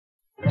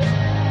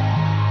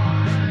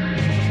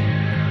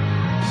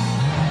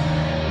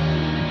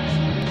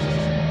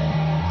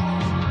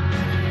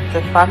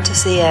The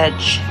Fantasy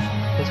Edge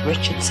with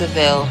Richard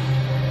Savill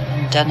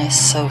and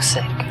Dennis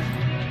Sosic.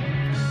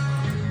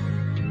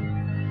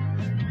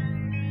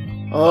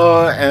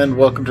 Hello and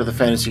welcome to the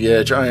Fantasy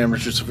Edge. I am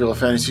Richard Savill of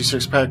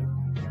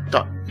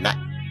FantasySixPack.net,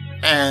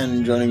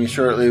 and joining me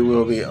shortly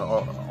will be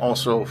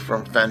also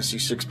from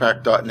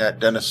FantasySixPack.net,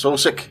 Dennis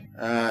Sosic,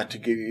 to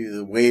give you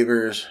the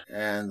waivers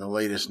and the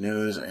latest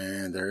news.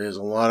 And there is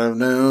a lot of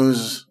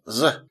news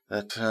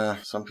that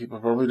some people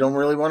probably don't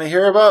really want to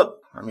hear about.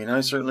 I mean,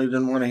 I certainly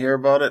didn't want to hear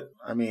about it.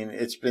 I mean,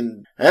 it's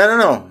been, I don't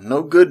know,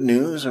 no good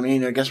news. I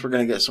mean, I guess we're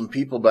going to get some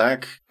people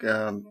back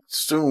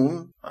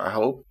soon, I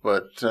hope,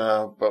 but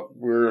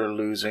we're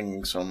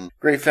losing some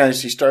great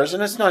fantasy stars.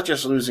 And it's not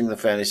just losing the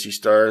fantasy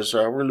stars.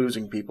 We're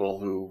losing people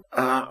who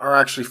are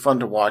actually fun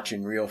to watch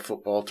in real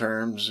football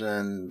terms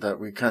and that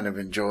we kind of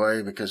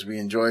enjoy because we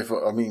enjoy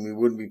I mean, we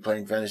wouldn't be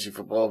playing fantasy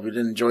football if we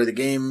didn't enjoy the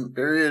game,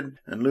 period.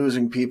 And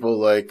losing people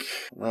like,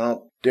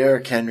 well,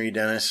 Derrick Henry,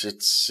 Dennis,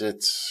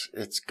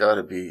 it's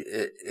gotta be,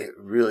 it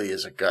really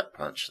is a gut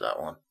punch, that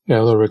one. Yeah,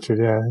 hello, Richard.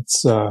 Yeah,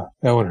 it's, that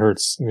one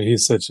hurts. I mean,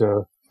 he's such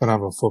a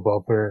phenomenal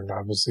football player and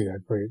obviously a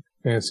great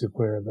fantasy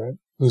player that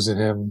losing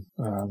him,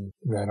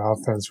 that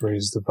offense where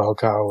he's the bell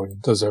cow and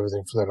does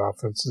everything for that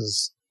offense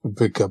is a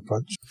big gut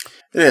punch.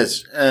 It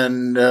is.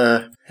 And,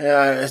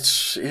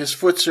 it's his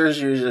foot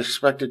surgery is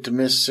expected to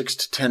miss 6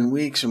 to 10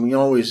 weeks. And we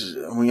always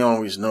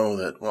know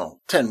that,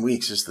 well, 10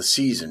 weeks is the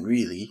season,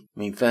 really. I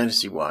mean,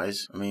 fantasy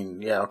wise. I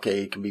mean, yeah,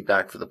 okay, he can be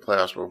back for the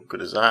playoffs. Well,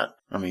 good as that.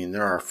 I mean,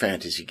 there are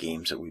fantasy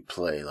games that we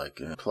play,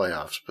 like in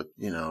playoffs, but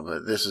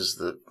this is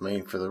the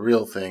main for the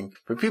real thing.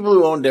 For people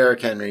who own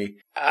Derrick Henry,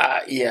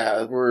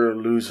 yeah, we're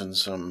losing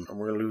some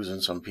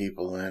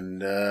people.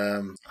 And,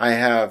 I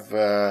have,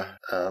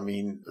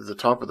 the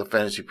top of the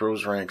Fantasy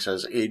Pros ranks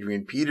has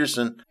Adrian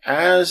Peterson,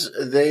 as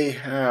they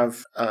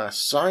have,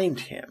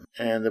 signed him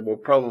and they will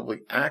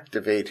probably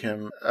activate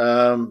him.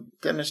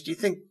 Dennis, do you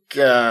think,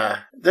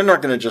 they're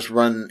not going to just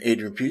run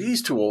Adrian Peterson?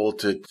 He's too old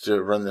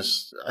to run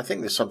this. I think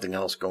there's something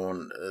else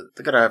going.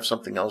 They're going to have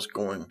something else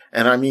going.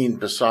 And I mean,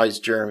 besides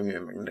Jeremy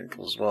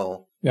McNichol as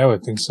well. Yeah, I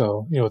would think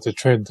so. You know, with the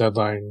trade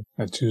deadline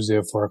at Tuesday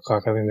at 4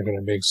 o'clock, I think they're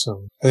going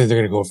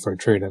to go for a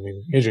trade. I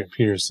mean, Adrian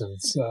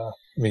Peterson's,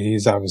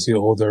 he's obviously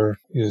older.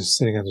 He's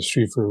sitting on the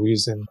street for a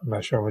reason. I'm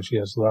not sure how much he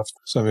has left.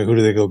 So, I mean, who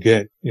do they go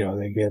get? You know,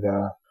 they get,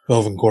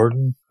 Melvin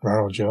Gordon,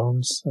 Ronald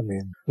Jones. I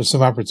mean, there's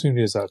some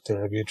opportunities out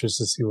there. I'd be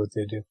interested to see what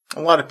they do.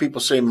 A lot of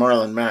people say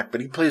Marlon Mack, but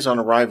he plays on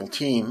a rival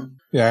team.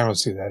 Yeah, I don't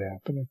see that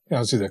happening. I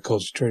don't see the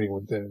Colts trading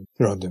within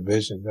their own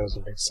division. That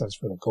doesn't make sense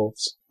for the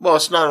Colts. Well,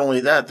 it's not only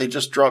that. They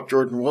just dropped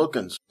Jordan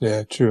Wilkins.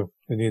 Yeah, true.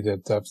 They need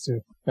that depth, too.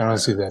 I don't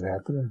see that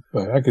happening.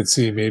 But I could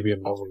see maybe a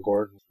Melvin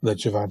Gordon let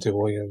Javonte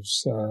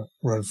Williams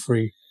run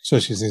free.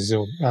 Especially since I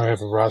don't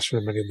have a roster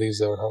in many leagues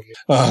that would help me.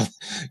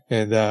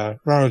 And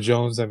Ronald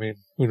Jones, I mean,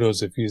 who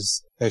knows if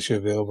he's actually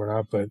available or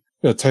not. But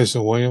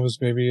Tyson Williams,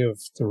 maybe,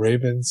 of the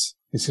Ravens.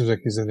 He seems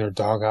like he's in their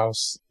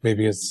doghouse.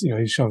 Maybe it's,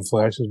 he's showing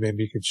flashes.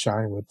 Maybe he could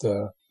shine with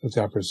the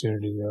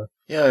opportunity there.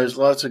 Yeah, there's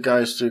lots of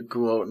guys to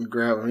go out and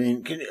grab. I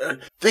mean, can you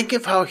think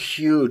of how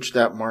huge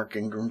that Mark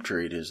Ingram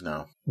trade is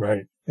now?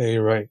 Right. Yeah,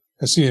 you're right.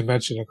 I see you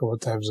mentioned a couple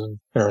of times in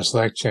our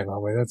Slack channel.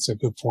 I mean, that's a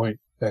good point.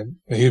 That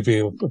he'd be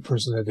a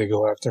person that they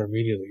go after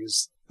immediately.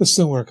 He's a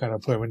similar kind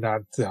of player, but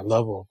not to that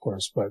level, of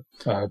course, but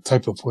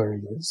type of player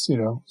he is,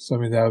 So, I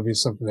mean, that would be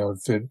something that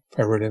would fit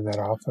right in that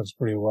offense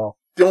pretty well.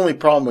 The only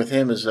problem with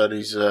him is that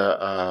he's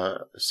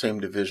same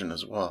division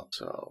as well.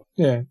 So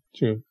yeah,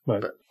 true,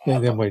 but yeah,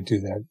 they might do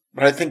that.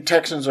 But I think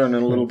Texans are in a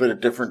little bit of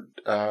different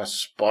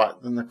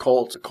spot than the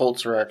Colts. The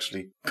Colts are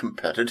actually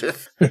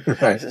competitive,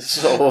 right?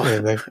 So yeah,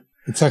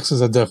 the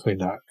Texans are definitely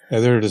not. Yeah,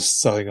 they're just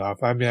selling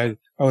off. I mean,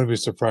 I wouldn't be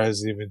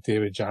surprised even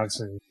David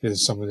Johnson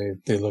is someone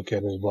they look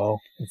at as well.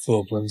 And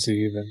Philip Lindsay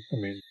even. I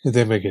mean,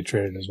 they may get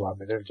traded as well. I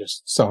mean, they're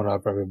just selling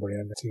off everybody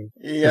on the team.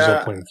 Yeah. There's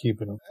no point in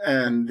keeping them.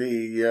 And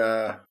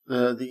the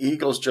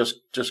Eagles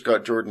just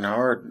got Jordan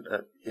Howard.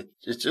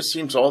 It just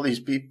seems all these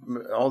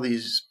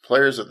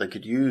players that they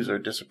could use are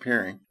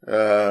disappearing.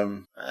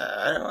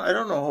 I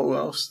don't know who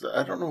else.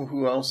 I don't know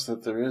who else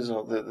that there is.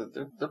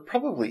 There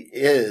probably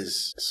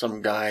is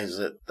some guys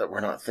that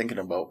we're not thinking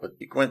about, but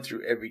you went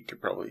through every two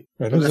probably.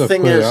 Right, there's a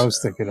player I was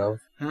thinking of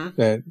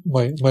that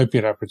might be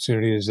an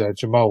opportunity is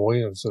Jamal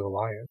Williams of the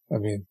Lions. I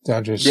mean,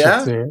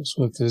 DeAndre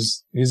Swift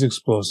he's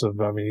explosive.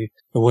 I mean,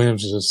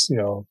 Williams is just,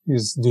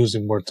 he's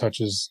losing more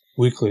touches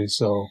weekly,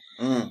 so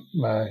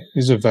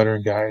he's a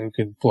veteran guy who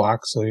can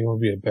block, so he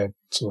won't be a bad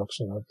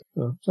selection out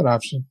there. So it's an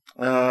option.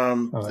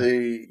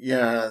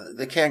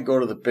 They can't go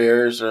to the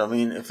Bears. I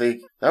mean, if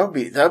that would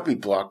be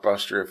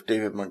blockbuster if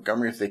David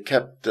Montgomery, if they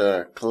kept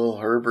Khalil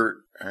Herbert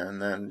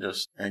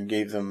and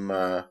gave them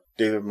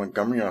David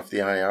Montgomery off the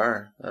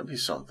IR, that'd be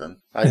something.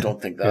 I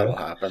don't think that'll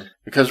happen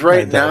because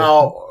right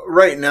now,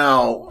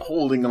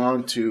 holding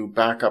on to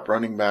backup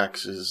running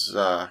backs is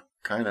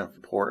kind of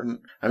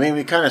important. I mean,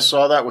 we kind of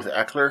saw that with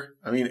Eckler.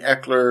 I mean,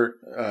 Eckler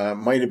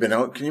might have been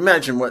out. Can you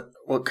imagine what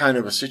kind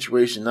of a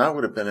situation that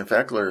would have been if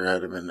Eckler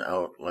had been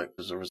out? Like,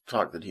 because there was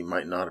talk that he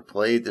might not have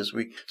played this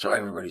week. So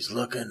everybody's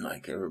looking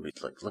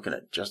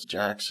at Justin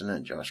Jackson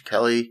and Josh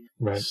Kelly.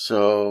 Right.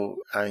 So,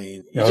 I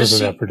mean, I was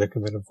in that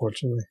predicament,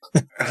 unfortunately.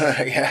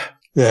 Yeah.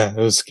 Yeah, it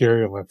was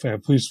scary. I'm like,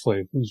 please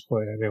play. I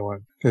didn't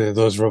want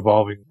those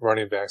revolving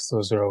running backs.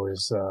 Those are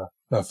always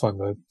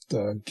fun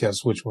to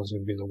guess which one's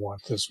going to be the one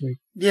this week.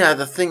 Yeah,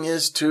 the thing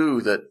is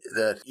too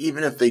that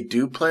even if they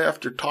do play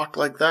after talk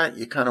like that,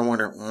 you kind of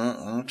wonder,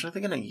 how are they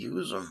going to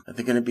use them? Are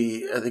we going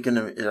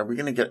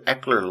to get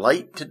Eckler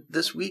light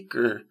this week,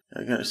 or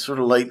are they going to sort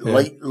of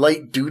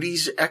light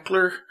duties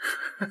Eckler?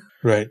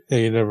 Right. Yeah,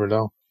 you never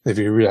know. If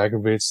he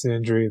re-aggravates the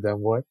injury, then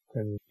what?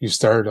 And you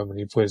start him and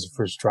he plays the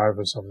first drive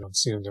or something and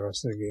see him the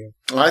rest of the game.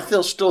 Well, I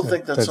still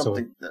think that's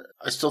something.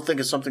 I still think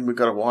it's something we've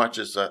got to watch,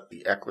 is that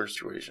the Eckler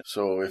situation.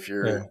 So if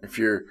you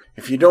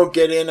don't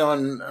get in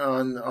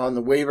on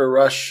the waiver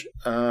rush,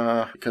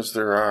 because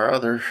there are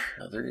other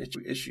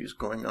issues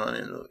going on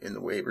in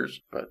the waivers,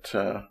 but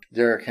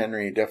Derrick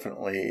Henry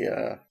definitely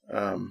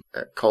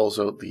calls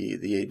out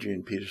the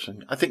Adrian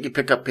Peterson. I think you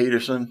pick up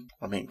Peterson.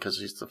 I mean, because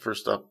he's the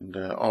first up, and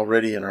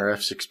already in our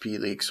F6P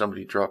league,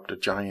 somebody dropped a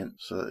giant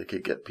so that they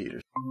could get Peterson.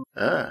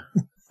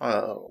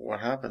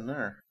 What happened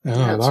there?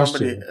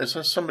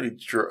 Has somebody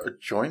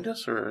joined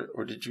us,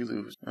 or did you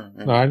lose?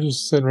 No, I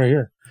just sitting right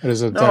here.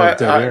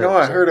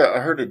 I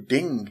heard a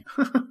ding.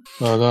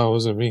 No, it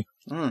wasn't me.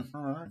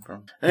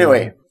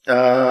 Anyway,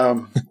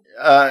 moving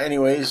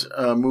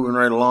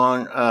right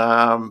along.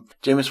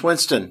 Jameis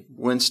Winston.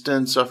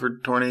 Winston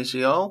suffered torn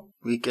ACL.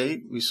 Week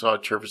 8, we saw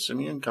Trevor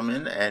Siemian come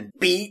in and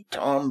beat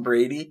Tom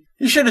Brady.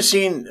 You should have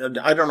seen,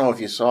 I don't know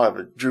if you saw it,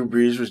 but Drew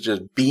Brees was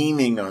just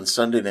beaming on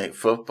Sunday Night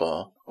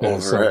Football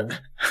over it.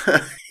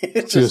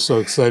 He was so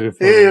excited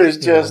for He was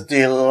just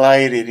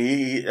delighted.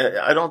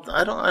 I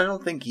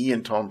don't think he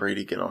and Tom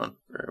Brady get on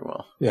very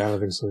well. Yeah, I don't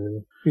think so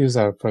either. He's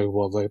not probably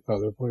well liked by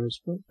other players,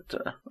 but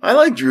I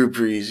like Drew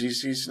Brees.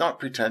 He's not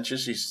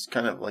pretentious. He's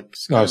kind of like.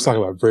 No, I was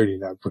talking about Brady,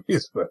 not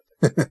Brees, but.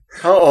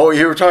 Oh,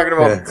 you were talking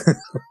about. Yeah.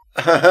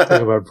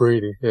 Talking about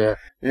Brady, yeah.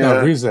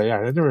 No, Brees, I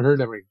never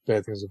heard that many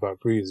bad things about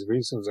Brees.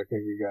 Brees seems like a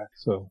good guy.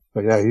 So,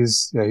 but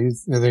he's, and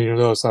then you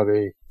notice how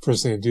they,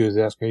 first thing they do is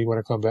ask, hey, you want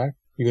to come back?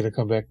 You going to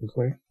come back and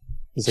play?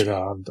 He said, no,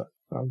 I'm done.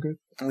 I'm good.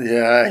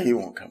 Yeah, he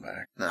won't come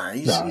back.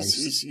 He's out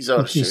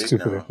of shape. He's too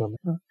good.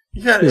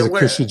 He has a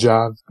cushy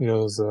job,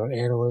 as an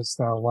analyst.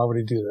 Now, why would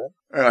he do that?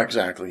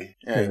 Exactly.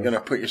 Yeah, you're going to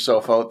put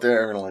yourself out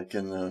there, like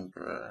in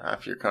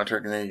after your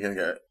contract, and then you're going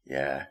to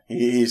get,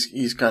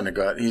 he's kind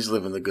of he's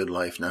living the good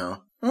life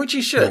now. Which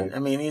he should. Right. I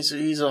mean,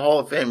 he's a Hall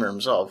of Famer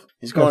himself.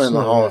 He's going in the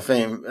Hall of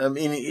Fame. I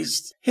mean,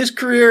 his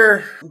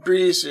career,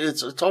 Brees,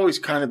 it's always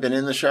kind of been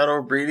in the shadow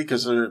of Brady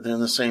because they're in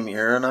the same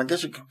era. And I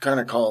guess you could kind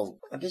of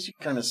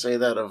say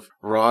that of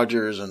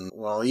Rodgers and,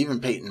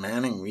 even Peyton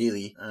Manning,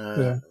 really.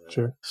 Yeah,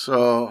 sure.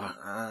 So,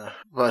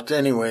 but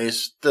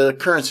anyways, the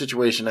current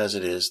situation as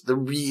it is, the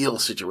real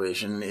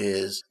situation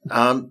is,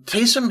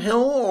 Taysom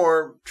Hill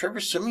or Trevor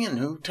Siemian,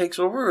 who takes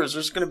over? Or is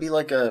this going to be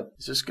like a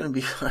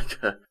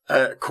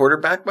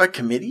quarterback by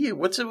committee?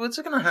 What's it going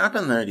to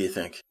happen there, do you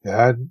think?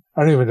 Yeah,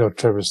 I don't even know if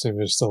Trevor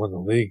Siemian is still in the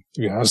league,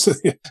 to be honest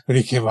with you. When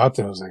he came out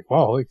there, I was like,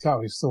 wow, holy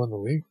cow, he's still in the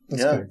league.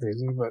 That's kind of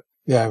crazy. But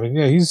yeah, I mean,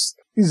 he's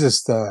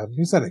just,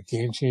 he's not a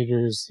game changer.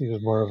 He's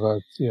more of a,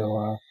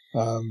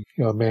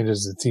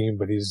 manages the team,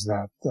 but he's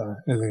not,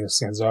 anything that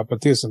stands out.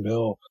 But Taysom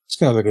Hill, it's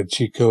kind of like a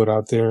cheat code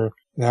out there.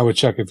 And I would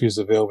check if he's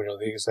available in the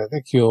leagues. I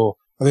think they'll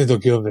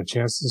give him the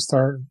chance to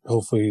start.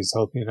 Hopefully he's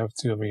healthy enough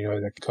to. I mean,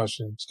 that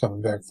concussion's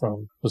coming back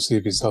from. We'll see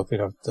if he's healthy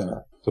enough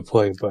to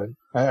play. But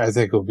I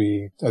think they're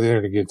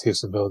going to give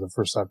Taysom Hill the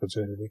first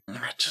opportunity.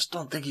 I just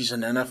don't think he's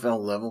an NFL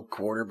level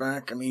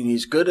quarterback. I mean,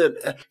 he's good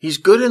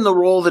in the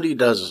role that he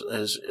does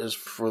as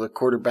for the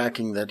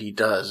quarterbacking that he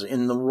does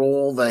in the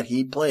role that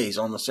he plays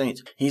on the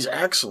Saints. He's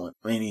excellent.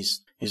 I mean,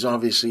 He's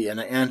obviously an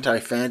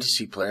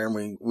anti-fantasy player,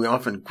 and we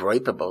often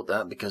gripe about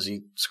that because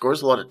he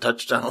scores a lot of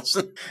touchdowns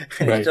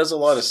and he does a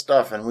lot of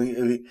stuff,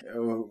 and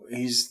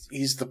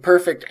he's the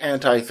perfect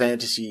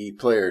anti-fantasy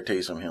player,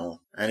 Taysom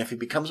Hill. And if he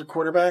becomes a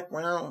quarterback,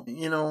 I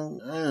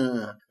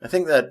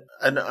think that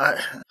I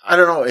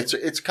don't know.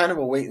 It's kind of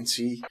a wait and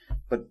see.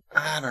 But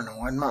I don't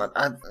know. I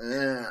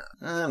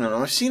don't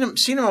know. I've seen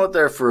him out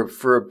there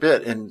for a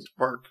bit in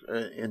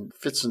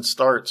fits and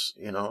starts,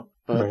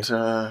 But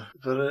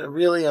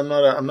really, I'm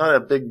not a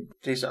big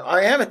Taysom.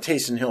 I am a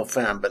Taysom Hill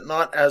fan, but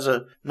not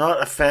a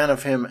fan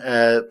of him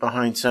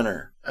behind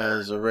center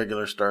as a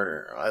regular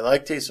starter. I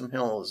like Taysom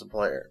Hill as a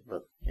player,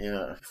 but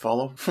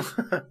follow.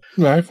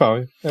 No, I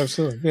follow you.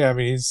 Absolutely. Yeah, I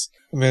mean,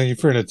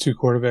 if you're in a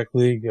 2-quarterback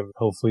league,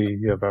 hopefully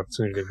you have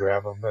opportunity to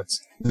grab him. That's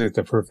like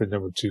the perfect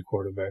number 2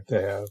 quarterback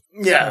to have.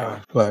 Yeah.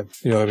 But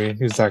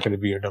he's not going to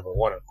be your number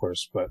 1, of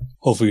course. But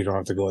hopefully you don't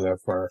have to go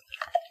that far.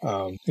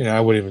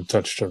 I wouldn't even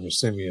touch Trevor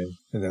Siemian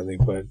in that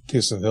league, but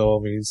Taysom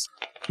Hill,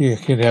 he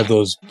can have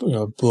those,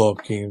 blow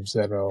up games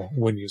that'll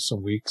win you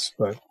some weeks,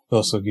 but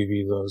also give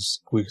you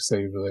those weeks that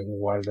you're like, well,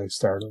 why did I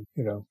start him?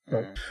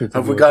 But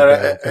have we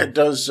got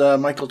does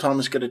Michael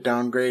Thomas get a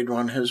downgrade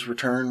on his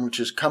return, which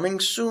is coming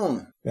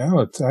soon? Yeah,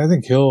 I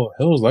think Hill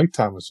was like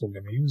Thomas with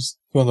him. He was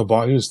throwing the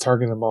ball. He was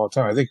targeting them all the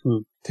time. I think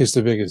who takes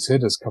the biggest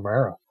hit is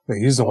Kamara. I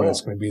think he's the one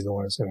that's going to be the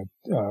one that's going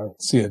to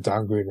see a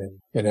downgrade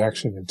in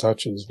action and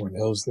touches when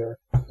Hill's there.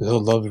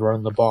 Hill loves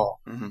running the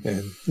ball,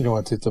 and you don't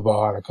want to take the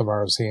ball out of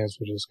Kamara's hands,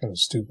 which is kind of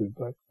stupid.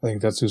 But I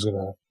think that's who's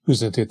going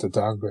to take the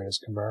downgrade is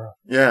Kamara.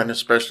 Yeah, and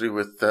especially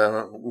with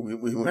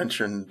we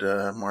mentioned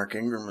Mark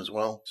Ingram as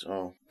well.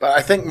 So, but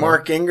I think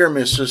Mark Ingram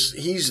is just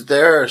he's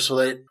there so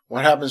that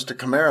what happens to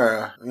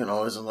Kamara,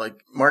 isn't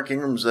like Mark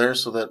Ingram's there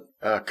so that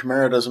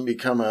Kamara doesn't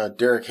become a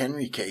Derrick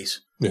Henry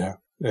case. Yeah.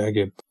 Yeah,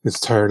 gets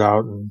tired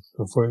out and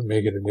before it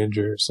may get an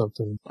injury or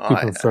something. Keep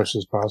him fresh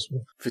as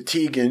possible.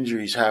 Fatigue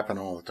injuries happen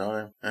all the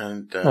time,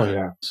 and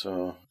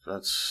so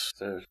that's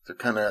the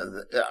kind of.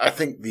 I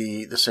think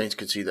the Saints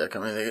could see that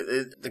coming.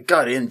 They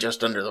got in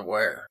just under the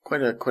wire.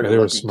 Quite a they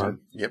were smart.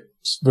 Yep,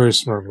 very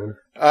smart move.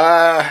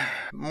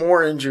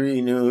 More injury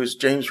news.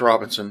 James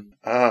Robinson.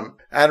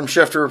 Adam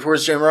Schefter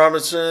reports James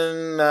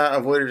Robinson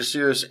avoided a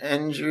serious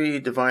injury.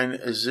 Divine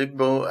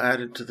Ezigbo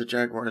added to the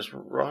Jaguars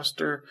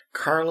roster.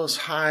 Carlos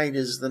Hyde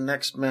is the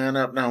next man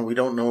up. Now, we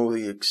don't know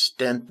the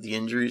extent of the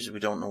injuries. We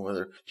don't know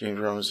whether James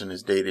Robinson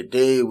is day to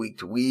day, week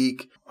to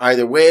week.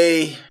 Either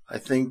way, I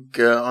think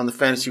on the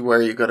fantasy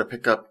wire, you got to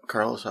pick up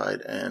Carlos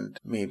Hyde, and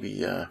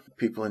maybe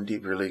people in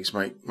deeper leagues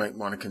might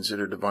want to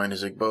consider Divine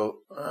Ezigbo.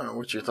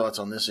 What's your thoughts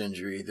on this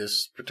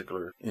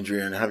particular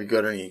injury, and have you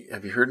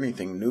heard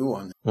anything new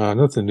on this?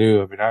 Nothing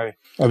new. I mean,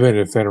 I've been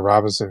a fan of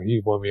Robinson.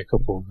 He won me a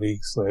couple of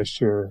leagues last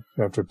year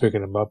after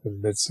picking him up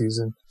in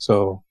midseason.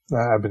 So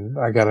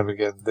I got him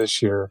again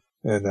this year,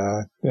 and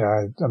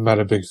I'm not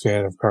a big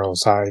fan of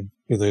Carlos Hyde.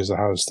 Either he's a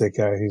Ohio State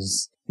guy.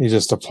 He's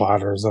just a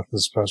plotter. There's nothing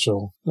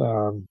special.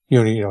 He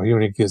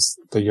only gets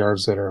the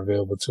yards that are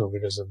available to him. He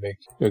doesn't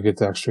get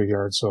the extra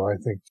yards. So I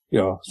think,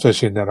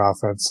 especially in that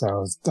offense,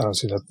 I don't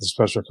see nothing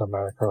special come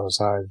out of Carlos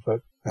Hyde, but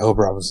I hope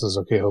Robinson's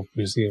okay. I hope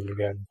we see him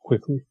again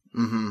quickly.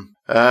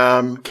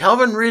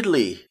 Calvin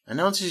Ridley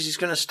announces he's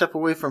going to step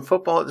away from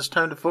football at this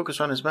time to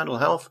focus on his mental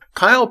health.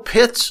 Kyle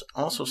Pitts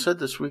also said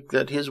this week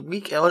that his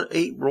Week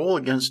 8 role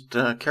against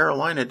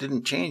Carolina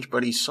didn't change,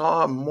 but he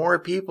saw more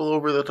people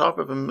over the top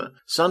of him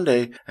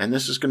Sunday, and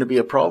this is going to be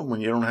a problem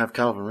when you don't have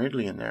Calvin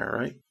Ridley in there,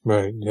 right?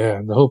 Right, yeah,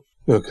 and I hope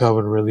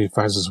Calvin Ridley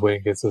finds his way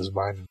and gets his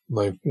mind and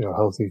life,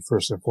 healthy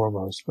first and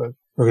foremost, but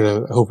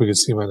I hope we can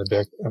see him on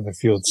the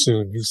field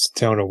soon. He's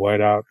talented wide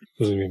out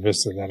because we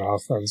missed in that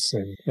offense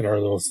and in our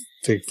little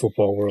fake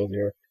football world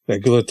here.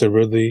 Good luck to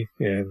Ridley,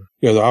 and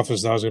the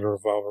offense now is going to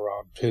revolve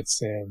around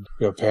Pitts and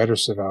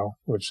Patterson now,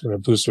 which is going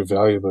to boost their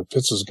value. But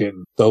Pitts was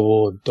getting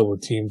double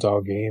teamed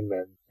all game,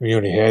 and he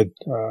only had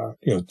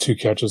 2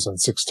 catches on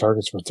 6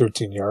 targets for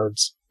 13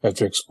 yards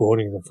after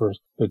exploding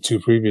the 2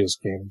 previous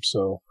games.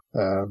 So.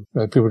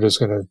 People are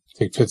just going to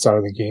take Pitts out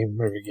of the game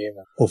every game.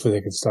 Hopefully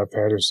they can stop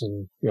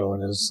Patterson,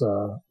 in his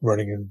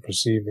running and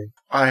receiving.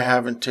 I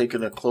haven't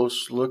taken a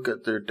close look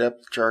at their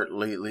depth chart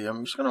lately.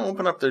 I'm just going to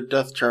open up their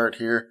depth chart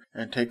here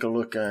and take a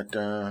look at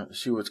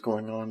see what's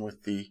going on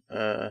with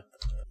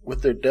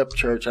with their depth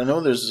charts. I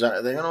know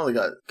they only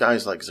got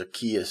guys like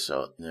Zacchaeus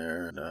out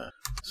there, and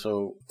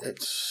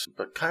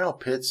but Kyle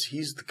Pitts,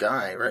 he's the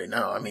guy right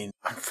now. I mean,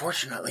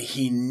 unfortunately,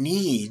 he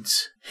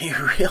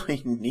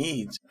really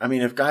needs. I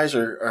mean, if guys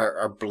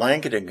are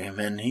blanketing him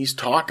and he's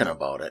talking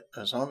about it,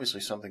 there's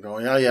obviously something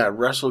going. Oh yeah,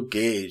 Russell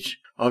Gage.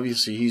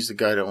 Obviously, he's the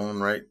guy to own,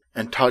 right?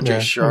 And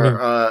Tajay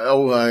Shar.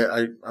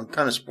 I'm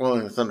kind of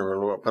spoiling the thunder a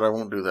little, but I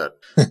won't do that.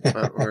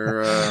 But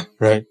we're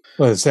right.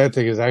 Well, the sad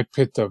thing is, I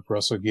picked up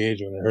Russell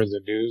Gage when I heard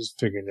the news,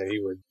 figuring that he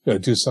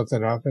would do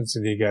something offense,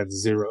 and he got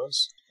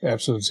zeros,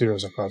 absolute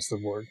zeros across the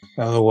board.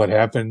 I don't know what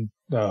happened,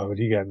 but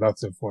he got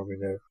nothing for me.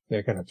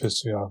 That kind of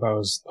pissed me off. I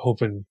was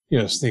hoping,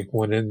 sneak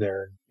one in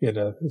there and get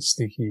a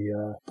sneaky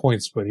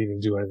points, but he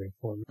didn't do anything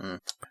for me.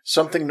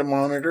 Something to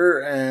monitor,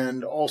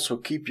 and also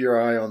keep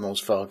your eye on those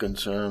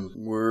Falcons.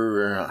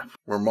 We're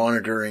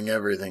monitoring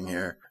everything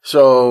here.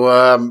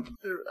 So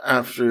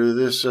after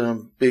this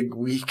big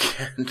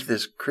weekend,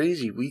 this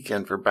crazy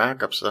weekend for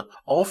backups,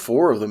 all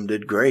 4 of them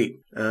did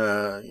great.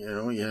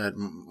 You had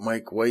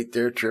Mike White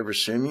there, Trevor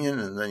Siemian,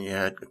 and then you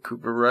had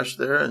Cooper Rush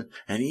there,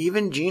 and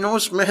even Geno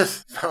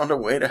Smith found a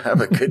way to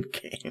have a good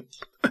game.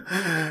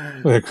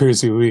 What a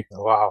crazy week!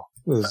 Wow,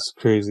 this is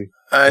crazy.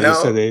 I know.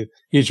 Said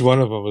each one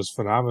of them was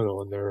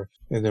phenomenal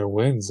in their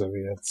wins. I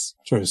mean, that's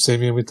Trevor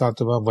Siemian we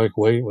talked about. Mike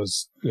White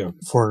was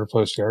 400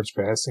 plus yards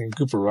passing.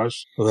 Cooper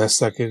Rush the last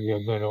second,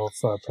 don't know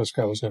if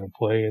Prescott was going to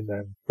play, and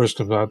then Rush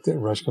comes out there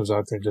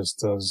and just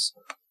does.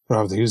 He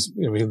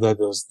led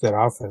that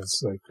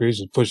offense like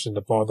crazy, pushing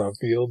the ball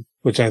downfield,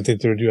 which I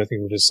think they're due. I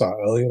think we just saw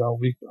Elliott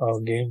all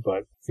game,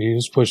 but he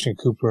was pushing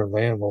Cooper and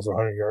Lamb over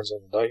 100 yards on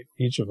the night,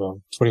 each of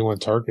them, 21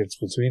 targets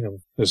between them.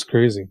 It's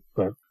crazy,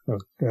 but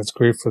That's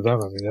great for them.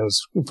 I mean, that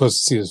was supposed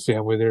to see his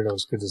family there. That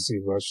was good to see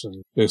Rush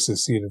and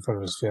succeed in front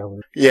of his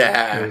family.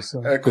 Yeah,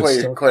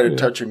 Was, quite a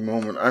touching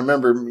moment. I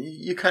remember,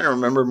 you kind of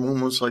remember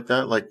moments like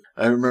that. Like,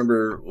 I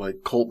remember,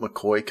 like, Colt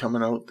McCoy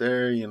coming out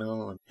there,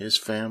 and his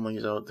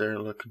family's out there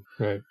looking.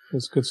 Right.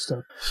 It's good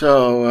stuff.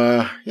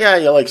 So, yeah,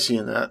 you like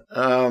seeing that.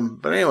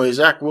 But anyway,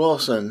 Zach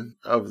Wilson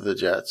of the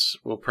Jets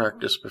will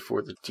practice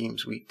before the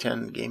team's Week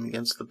 10 game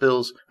against the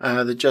Bills.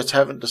 The Jets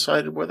haven't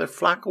decided whether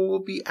Flacco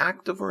will be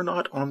active or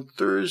not on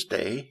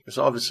Thursday. This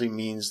obviously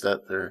means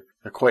that they're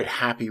quite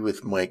happy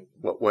with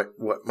what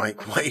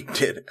Mike White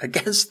did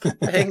against the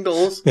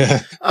Bengals.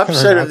 Yeah.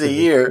 Upset of the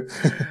year.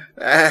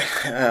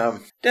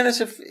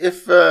 Dennis,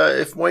 if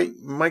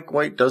Mike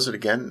White does it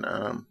again,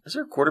 is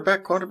there a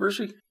quarterback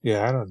controversy?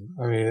 Yeah, I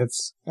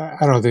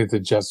don't think the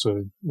Jets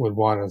would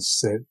want to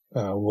sit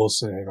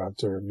Wilson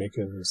after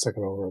making the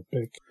second overall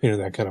pick,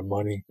 that kind of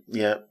money.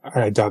 Yeah.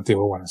 I doubt they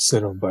would want to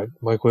sit him, but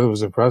Mike White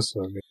was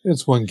impressive. I mean,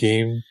 it's one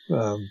game,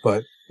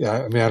 but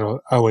yeah, I mean,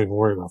 I wouldn't even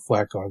worry about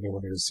Flacco. I think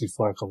we're going to see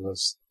Flacco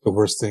unless the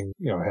worst thing,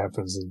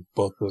 happens and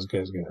both those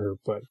guys get hurt.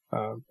 But,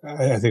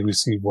 I think we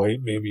see White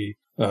maybe,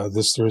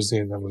 this Thursday,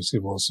 and then we see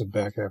Wilson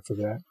back after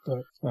that.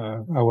 But,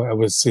 I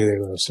would say they're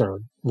going to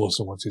start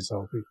Wilson once he's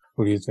healthy.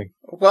 What do you think?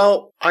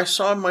 Well, I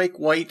saw Mike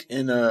White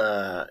in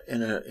a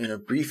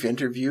brief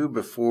interview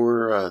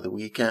before the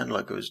weekend,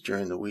 like it was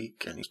during the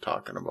week, and he's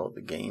talking about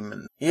the game,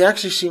 and he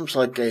actually seems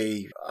like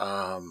a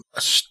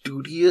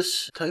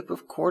studious type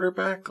of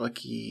quarterback. Like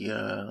he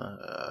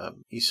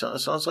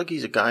sounds like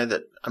he's a guy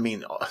that, I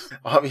mean,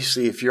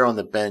 obviously if you're on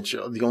the bench,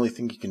 the only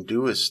thing you can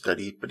do is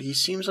study, but he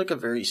seems like a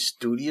very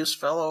studious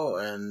fellow,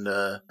 and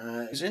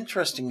it's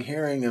interesting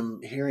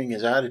hearing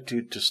his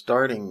attitude to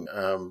starting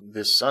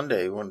this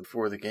Sunday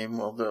before the game.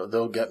 Well,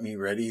 they'll get me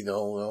ready.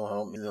 They'll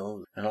help me.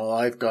 And all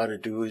I've got to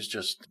do is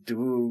just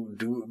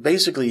do.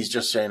 Basically, he's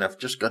just saying I've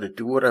just got to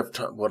do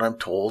what I'm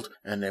told,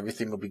 and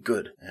everything will be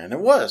good. And it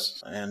was.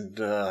 And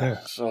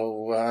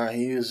so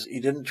he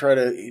didn't try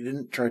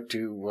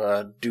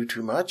to do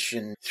too much,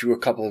 and threw a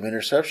couple of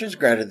interceptions.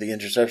 Granted, the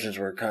interceptions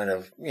were kind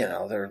of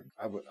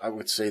I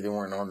would say they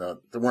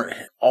weren't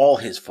all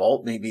his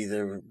fault. Maybe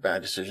they were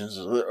bad decisions.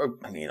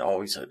 I mean,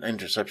 always an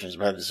interception is a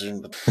bad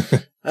decision,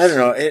 but. I don't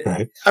know.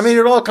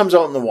 It all comes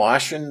out in the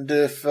wash, and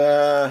if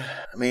they're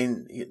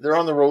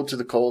on the road to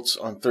the Colts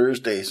on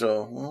Thursday,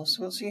 so we'll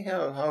see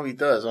how he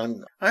does.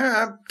 I'm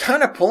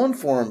kind of pulling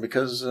for him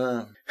because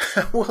I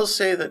will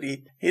say that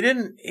he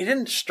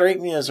didn't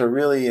strike me as a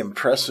really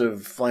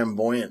impressive,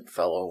 flamboyant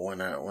fellow when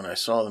I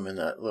saw him in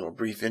that little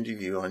brief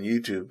interview on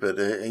YouTube. But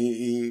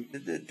he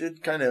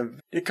did kind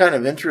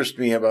of interest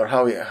me about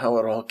how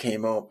it all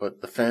came out. But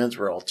the fans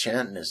were all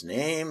chanting his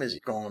name as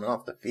he's going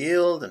off the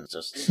field, and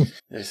just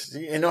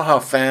you know how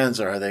fans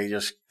are. They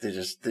just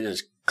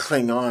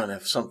cling on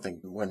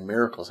when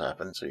miracles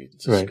happen. So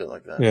it's just good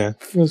like that. Yeah,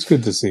 it's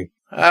good to see.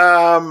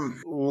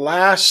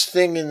 Last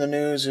thing in the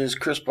news is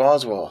Chris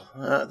Boswell.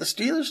 The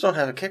Steelers don't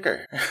have a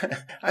kicker.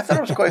 I thought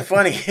it was quite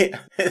funny.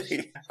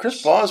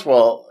 Chris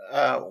Boswell,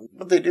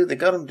 what they do, they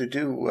got him to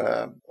do,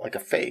 like a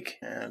fake,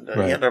 and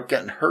he ended up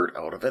getting hurt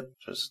out of it.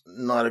 Just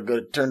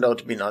turned out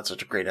to be not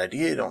such a great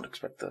idea. You don't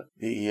expect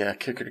the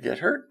kicker to get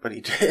hurt, but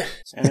he did.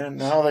 And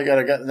now they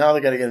gotta get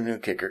a new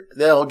kicker.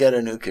 They'll get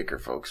a new kicker,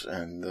 folks.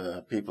 And,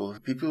 people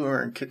who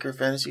are in kicker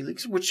fantasy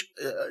leagues, which,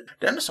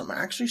 Dennis, I'm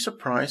actually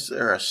surprised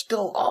there are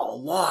still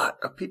a lot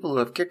of people who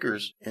have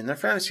kickers in their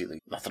fantasy league.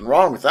 Nothing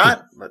wrong with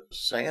that, but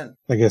saying.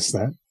 I guess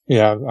that.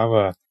 Yeah, I'm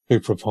a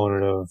big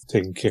proponent of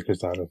taking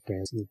kickers out of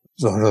fantasy.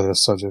 So another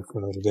subject for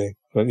another day.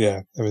 But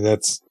yeah, I mean,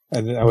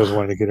 I always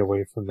wanted to get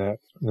away from that.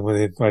 And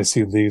when I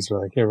see leagues are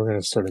like, hey, we're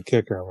going to start a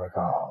kicker, I'm like,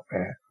 oh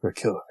man, we're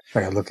killing it.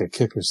 I got to look at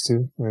kickers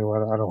too. I mean,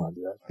 I don't want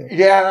to do that.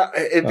 Yeah,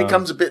 it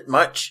becomes a bit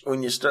much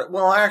when you start.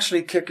 Well,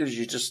 actually, kickers,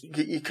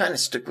 you kind of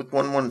stick with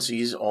one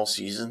season all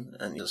season,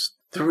 and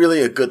they're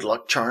really a good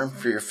luck charm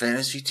for your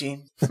fantasy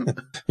team.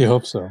 You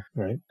hope so,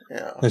 right?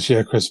 Yeah. Unless you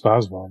have Chris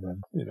Boswell,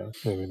 then,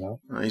 maybe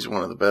not. He's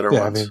one of the better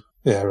ones. I mean,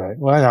 yeah, right.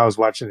 Well, I was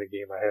watching the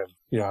game.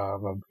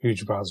 I'm a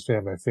huge Browns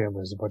fan. My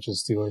family's a bunch of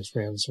Steelers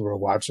fans, so we're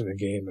watching the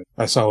game, and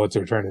I saw what they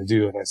were trying to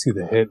do, and I see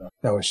the hit.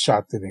 I was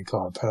shocked they didn't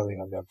call a penalty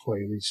on that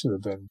play. It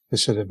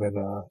should have been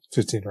a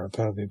 15-yard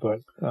penalty,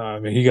 but,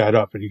 he got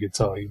up, and you could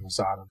tell he was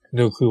on him.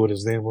 No clue what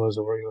his name was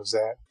or where he was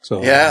at.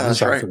 So, yeah,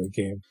 that's right. For the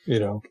game,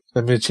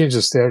 it changed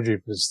the strategy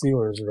for the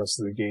Steelers the rest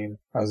of the game.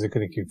 They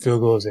couldn't keep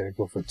field goals. They didn't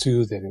go for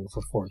 2. They didn't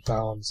go for 4th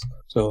downs.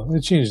 So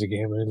it changed the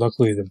game. I mean,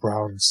 luckily the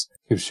Browns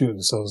keep shooting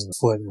themselves in the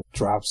foot and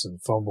drops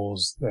and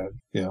fumbles that,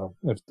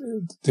 if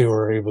they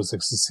were able to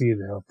succeed,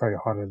 they probably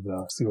haunted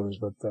the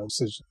Steelers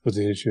with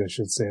the issue, I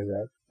should say,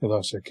 that they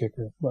lost their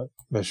kicker. But I'm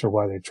not sure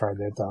why they tried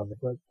that down there.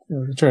 But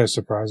they tried to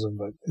surprise them,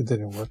 but it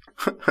didn't work.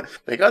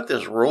 They got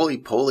this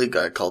roly-poly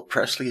guy called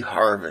Presley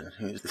Harvin,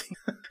 who's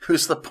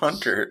who's the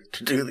punter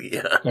to do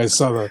the? I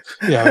saw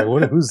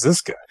the who's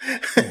this guy?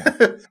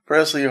 Yeah.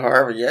 Presley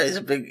Harvin. Yeah,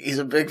 he's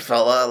a big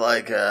fella.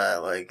 Like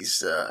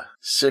he's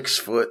 6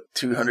 foot,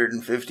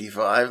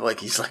 255. Like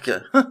he's like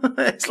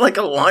it's like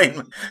a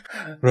lineman.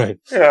 Right.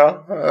 Yeah.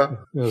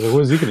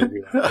 What is he gonna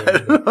do? I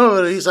don't know,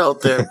 but he's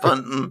out there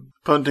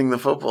punting the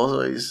football,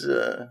 so he's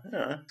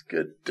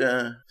good.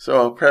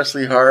 So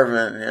Presley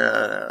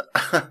Harvin,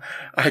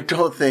 I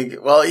don't think.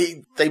 Well,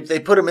 they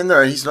put him in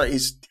there. He's not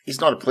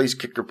a place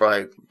kicker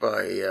by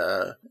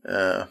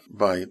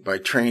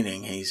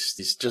training.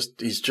 He's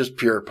just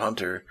pure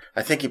punter.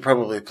 I think he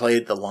probably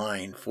played the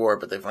line for it,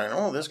 but they find,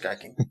 this guy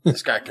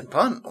can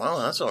punt. Well,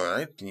 that's all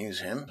right. Can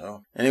use him.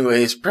 So,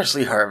 anyways,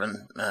 Presley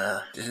Harvin.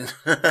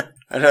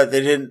 I know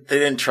they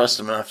didn't trust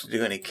him enough to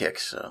do any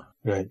kicks. So.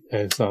 Right,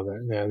 I saw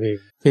that. Yeah, they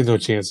had no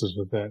chances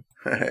with that.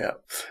 Yeah.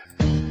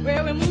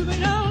 Well, we're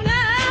moving on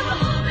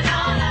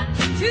up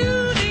to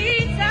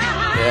the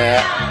side.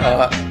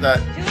 Yeah,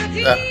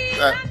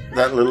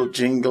 that little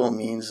jingle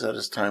means that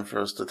it's time for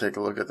us to take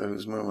a look at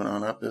who's moving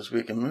on up this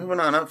week. And moving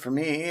on up for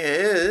me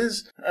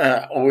is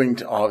owing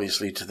to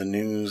obviously to the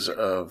news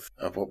of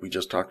what we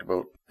just talked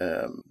about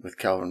with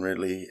Calvin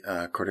Ridley,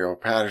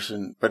 Cordero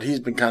Patterson, but he's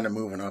been kind of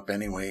moving up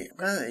anyway.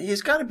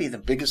 He's got to be the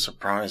biggest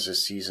surprise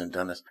this season,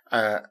 Dennis.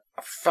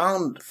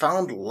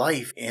 Found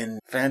life in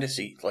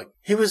fantasy. Like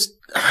he was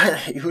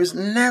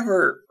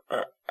never.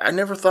 I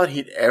never thought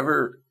he'd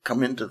ever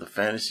come into the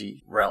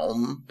fantasy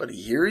realm, but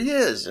here he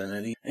is,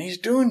 and he's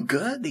doing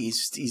good.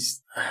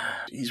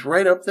 He's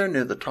right up there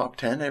near the top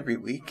 10 every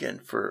week,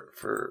 and for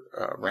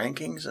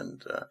rankings,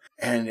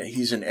 and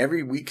he's an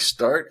every week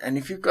start. And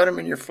if you've got him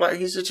in your flex,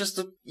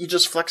 you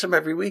just flex him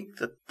every week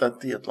that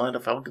the Atlanta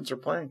Falcons are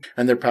playing,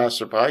 and they're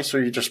passed by, so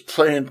you're just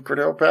playing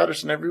Cordell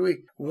Patterson every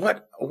week.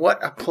 What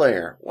a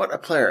player! What a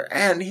player!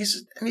 And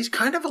he's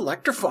kind of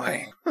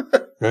electrifying.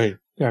 Right.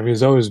 Yeah, I mean,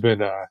 he's always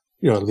been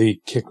lead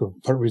kick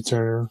punt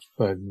returner,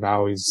 but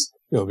now he's,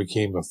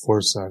 became a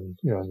force on,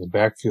 in the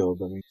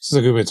backfield. I mean, it's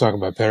like we've been talking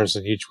about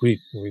Patterson each week.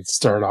 We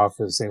start off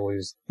as saying, well,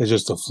 it's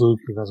just a fluke.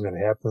 He knows it's going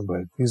to happen,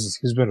 but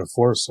he's been a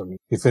force. I mean,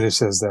 he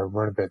finished as the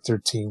running back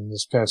 13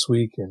 this past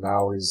week, and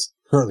now he's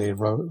currently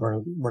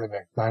running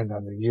back 9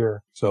 on the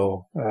year.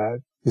 So,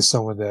 he's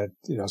someone that,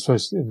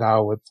 especially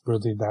now with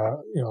Ridley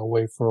now,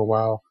 away for a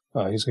while.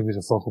 He's going to be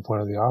the focal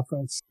point of the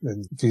offense.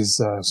 And if he's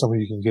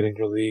someone you can get in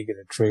your league in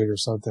a trade or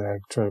something,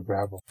 I'd try to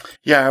grab him.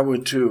 Yeah, I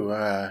would too.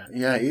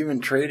 Even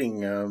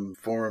trading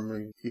for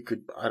him,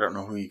 I don't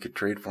know who you could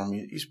trade for him.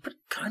 He's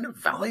kind of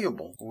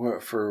valuable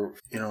for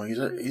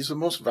he's the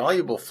most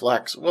valuable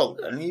flex. Well,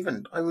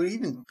 and I would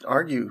even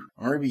argue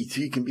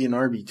RB2 can be an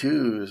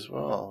RB2 as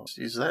well.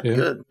 He's that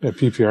good. Yeah,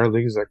 PPR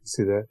leagues, I can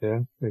see that. Yeah,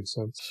 makes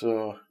sense.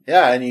 So,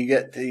 yeah, and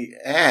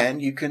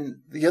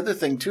the other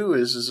thing too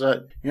is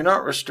that you're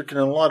not restricted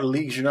in a lot of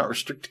leagues. You're not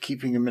restricted to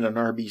keeping him in an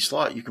RB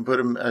slot. You can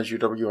put him as your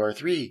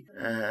WR3,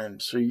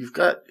 and so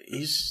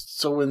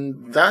so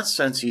in that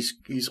sense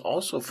he's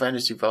also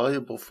fantasy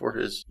valuable for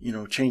his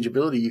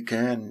changeability. You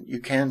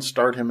can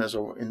start him as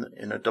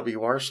in a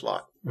WR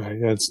slot. Right,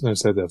 yeah, it's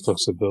nice to have that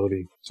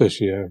flexibility,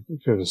 especially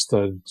if you have a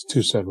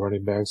two-stud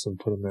running backs and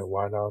put them at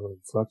wide out and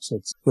flex.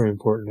 It's very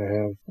important to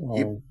have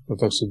the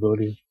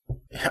flexibility.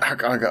 Yeah, I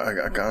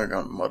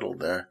got muddled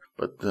there,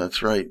 but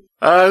that's right.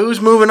 Who's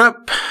moving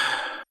up?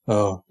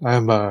 Oh,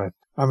 I'm a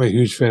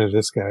huge fan of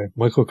this guy,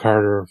 Michael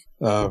Carter,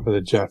 for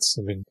the Jets.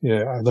 I mean,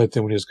 yeah, I liked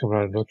him when he was coming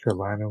out of North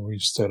Carolina, when he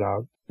stood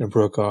out and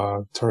broke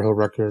Tar Heel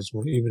records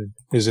when even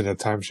he was in a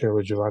timeshare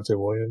with Javonte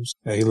Williams.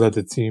 He led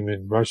the team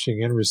in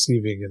rushing and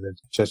receiving in the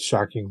Jets'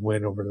 shocking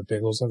win over the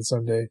Bengals on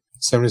Sunday.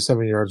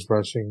 77 yards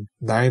rushing,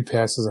 9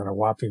 passes on a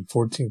whopping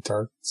 14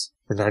 targets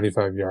for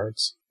 95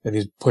 yards. And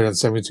he's put on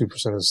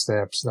 72% of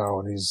snaps now,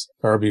 and he's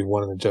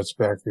RB1 in the Jets'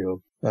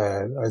 backfield.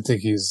 I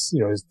think his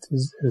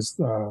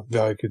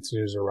value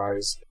continues to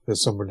rise.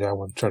 There's someone that I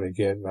want to try to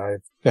get, and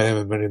I've got him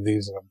in many of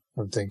these, and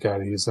I'm thank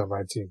God he's on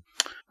my team.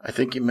 I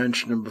think you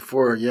mentioned him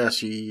before. Yes,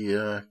 he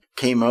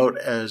came out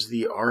as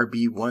the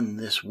RB1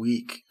 this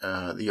week.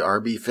 The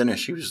RB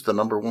finish. He was the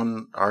number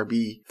 1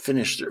 RB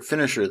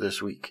finisher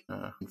this week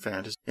in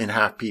fantasy, in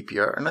half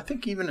PPR, and I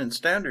think even in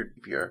standard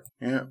PPR.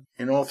 Yeah,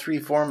 in all 3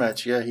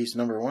 formats. Yeah, he's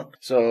number 1.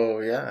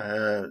 So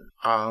yeah,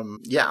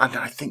 and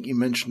I think you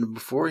mentioned him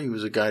before. He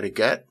was a guy to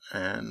get,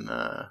 and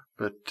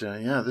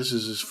this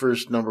is his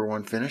first number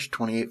 1 finish.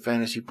 28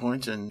 fantasy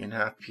points in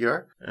half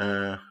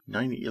PPR.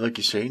 90, like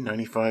you say,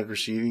 95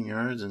 receiving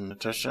yards and a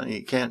touchdown.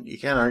 You can't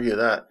argue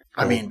that.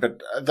 I mean, but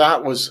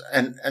that was,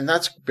 and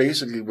that's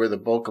basically where the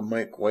bulk of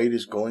Mike White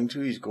is going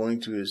to. He's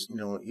going to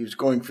he was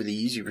going for the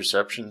easy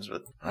receptions,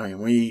 but I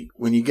mean,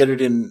 when you get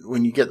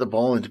the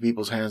ball into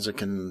people's hands that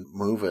can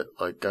move it,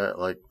 like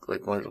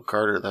Michael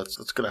Carter, that's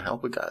going to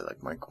help a guy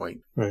like Mike White.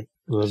 Right.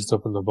 He loves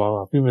dumping the ball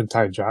off. Even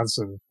Ty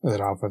Johnson,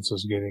 that offense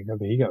was getting, I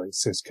think he got like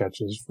 6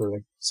 catches for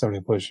like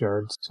 70 plus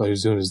yards. So all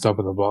he's doing is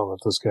dumping the ball and let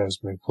those guys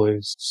make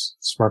plays.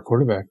 Smart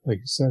quarterback, like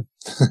you said.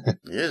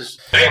 He is.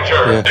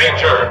 Danger!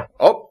 Danger!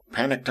 Oh,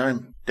 panic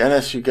time.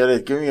 Dennis, you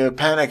gotta give me a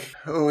panic.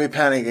 Who are we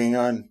panicking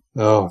on?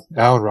 Oh,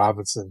 Allen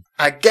Robinson.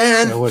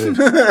 Again?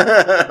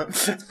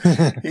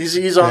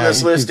 he's on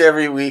this list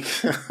every week.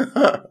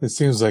 It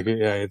seems like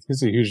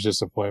it's a huge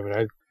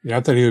disappointment.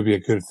 I thought he would be a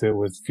good fit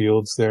with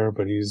Fields there,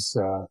 but he's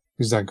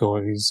not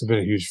going. He's been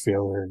a huge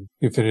failure. And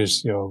he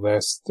finished,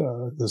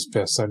 this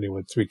past Sunday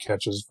with 3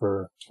 catches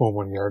for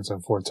 21 yards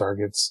on 4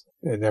 targets.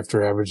 And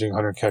after averaging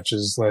 100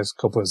 catches last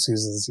couple of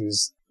seasons,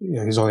 he's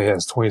only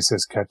has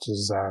 26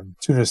 catches on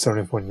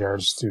 271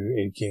 yards through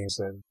 8 games.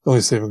 And the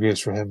only saving grace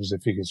for him is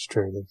if he gets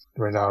traded.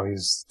 Right now,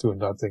 he's doing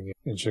nothing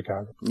in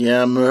Chicago.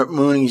 Yeah,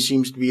 Mooney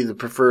seems to be the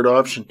preferred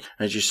option.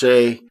 As you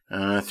say,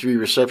 3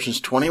 receptions,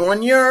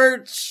 21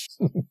 yards.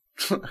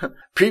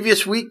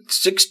 Previous week,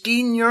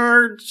 16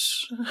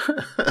 yards.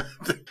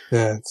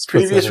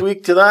 Previous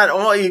week to that,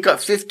 you got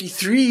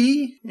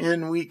 53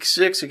 in week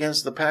 6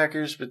 against the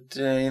Packers. But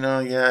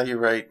you're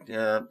right.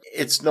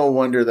 It's no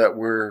wonder that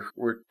we're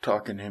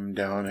talking him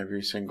down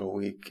every single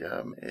week.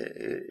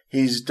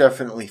 He's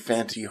definitely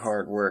fancy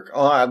hard work.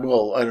 I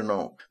don't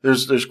know.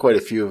 There's quite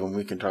a few of them.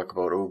 We can talk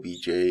about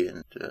OBJ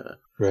and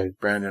right.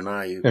 Brandon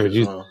Ayuk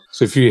as well.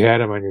 So if you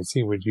had him on your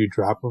team, would you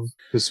drop him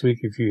this week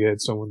if you had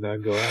someone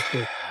that go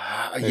after?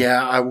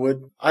 Yeah, I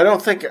would. I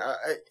don't think.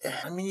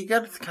 You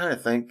got to kind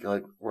of think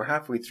like we're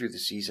halfway through the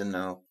season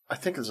now. I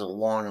think it's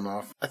long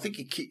enough. I think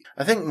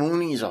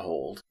Mooney's a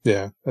hold.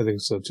 Yeah, I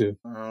think so too.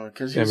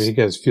 Because he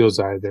gets Fields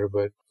out of there,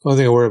 but the only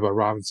thing I worry about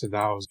Robinson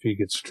now is if he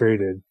gets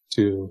traded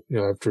to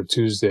after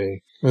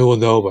Tuesday. We'll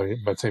know by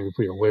the time you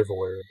put your waiver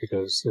wire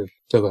because the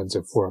deadline's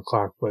at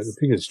 4:00. But if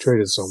he gets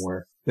traded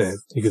somewhere that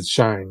he could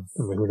shine,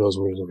 who knows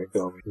where he's going to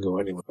go? He can go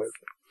anywhere. But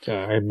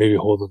I'd maybe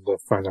hold him to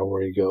find out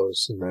where he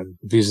goes, and then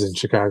if he's in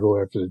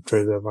Chicago after the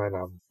trade deadline,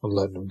 I'm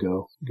letting him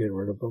go, getting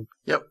rid of him.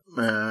 Yep,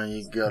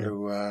 you got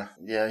to.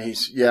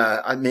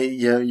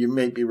 You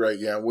may be right.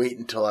 Yeah, wait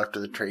until after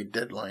the trade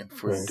deadline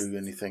before you do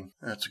anything.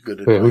 That's a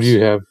good advice. Who do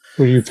you have?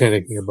 Who are you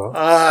panicking about?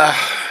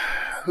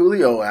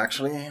 Julio,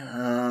 actually.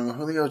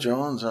 Julio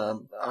Jones, I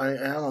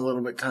am a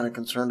little bit kind of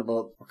concerned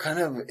about. We're kind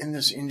of in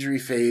this injury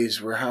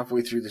phase. We're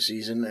halfway through the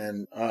season,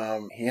 and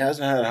he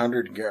hasn't had a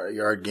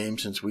 100-yard game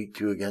since week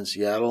 2 against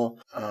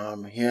Seattle.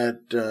 He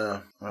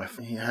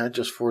had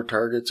just 4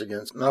 targets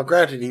against. Now,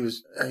 granted, he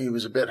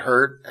was a bit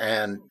hurt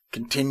and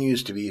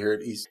continues to be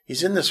hurt.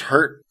 He's in this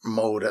hurt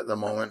mode at the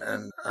moment,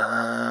 and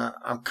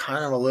I'm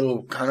kind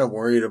of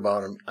worried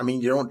about him.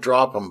 You don't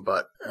drop him,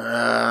 but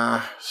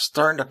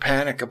starting to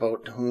panic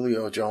about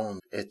Julio Jones.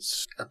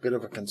 It's a bit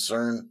of a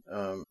concern.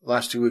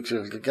 Last 2 weeks,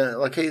 again,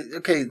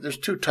 there's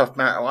 2 tough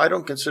matchups. I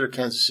don't consider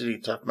Kansas City a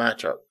tough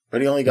matchup.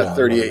 But he only got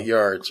 38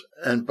 yards.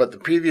 But the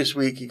previous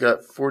week he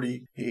got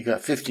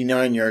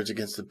 59 yards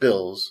against the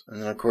Bills.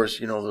 And then of course,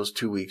 those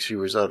 2 weeks he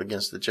was out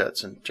against the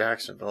Jets and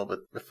Jacksonville, but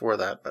before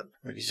that, but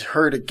he's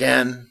hurt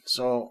again.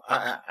 So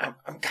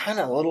I'm kind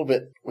of a little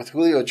bit with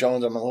Julio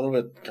Jones. I'm a little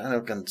bit kind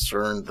of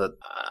concerned that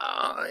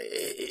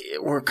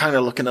we're kind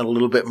of looking at a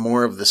little bit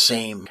more of the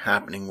same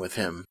happening with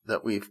him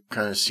that we've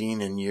kind of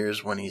seen in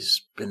years when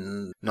he's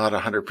been not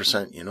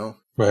 100%,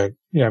 Right.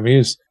 Yeah.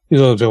 He's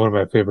always been one of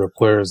my favorite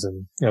players,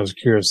 and I was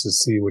curious to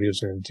see what he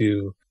was going to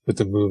do with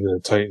the move to the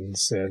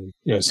Titans. And,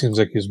 it seems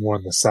like he's more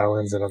on the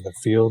sidelines than on the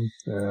field.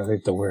 And I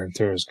think the wear and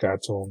tear has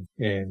got to him.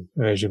 And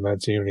as you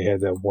mentioned, he only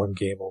had that one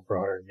game over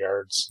 100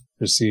 yards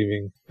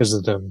receiving.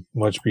 Isn't done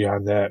much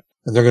beyond that.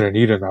 And they're going to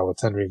need him now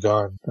with Henry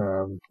gone.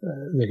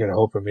 They're going to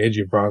hope him.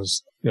 A.J.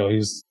 Brown's,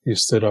 he's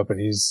stood up and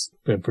he's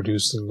been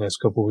producing the last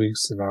couple of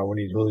weeks. And now we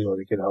need Julio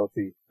to get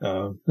healthy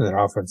in that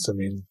offense.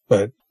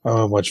 But I don't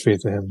have much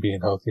faith in him being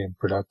healthy and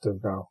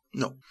productive now.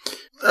 No.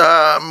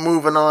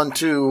 Moving on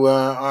to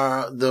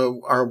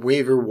our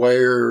waiver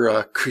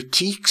wire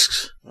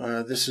critiques.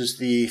 This is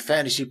the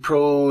Fantasy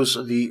Pros,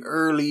 the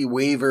early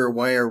waiver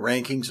wire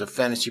rankings of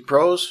Fantasy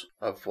Pros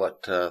of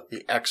what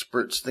the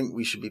experts think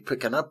we should be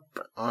picking up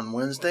on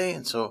Wednesday.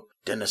 And so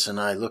Dennis and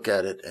I look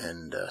at it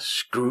and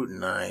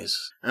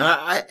scrutinize. And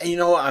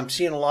I'm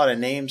seeing a lot of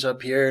names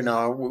up here.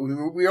 Now,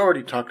 we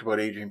already talked about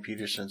Adrian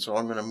Peterson, so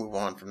I'm going to move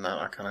on from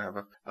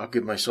that. I'll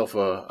give myself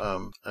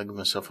a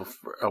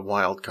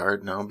wild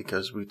card now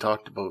because we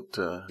talked about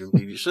Adrian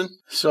Peterson.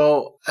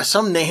 So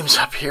some names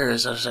up here I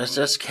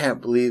just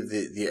can't believe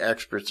the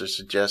experts are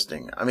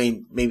suggesting.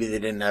 Maybe they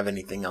didn't have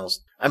anything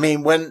else.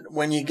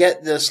 When you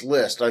get this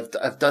list,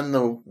 I've done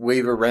the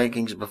waiver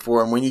rankings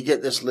before, and when you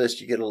get this list,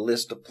 you get a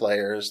list of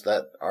players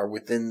that are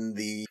within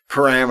the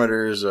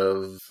parameters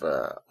of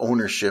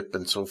ownership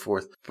and so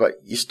forth. But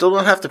you still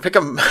don't have to pick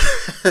them.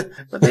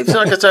 But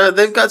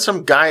they've got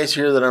some guys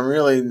here that I'm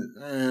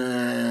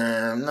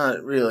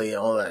not really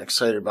all that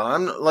excited about.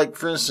 I'm like,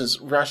 for instance,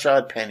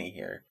 Rashad Penny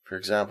here. for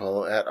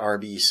example, at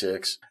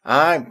RB6.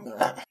 I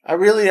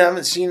really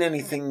haven't seen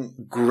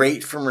anything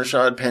great from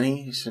Rashad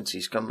Penny since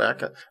he's come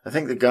back. I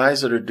think the guys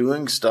that are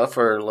doing stuff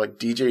are like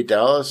DJ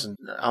Dallas and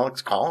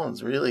Alex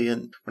Collins, really.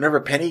 And whenever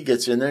Penny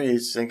gets in there,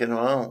 he's thinking,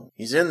 well,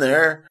 he's in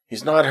there.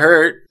 He's not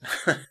hurt.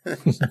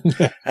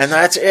 And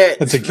that's it.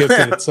 That's a gift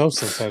in itself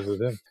sometimes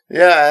with him.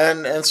 Yeah,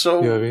 and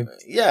so, You know what I mean?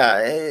 yeah,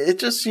 it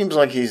just seems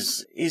like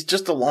he's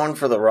just along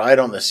for the ride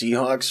on the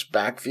Seahawks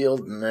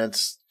backfield, and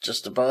that's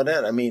just about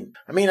it. I mean,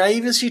 I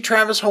even see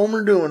Travis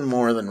Homer doing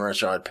more than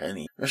Rashad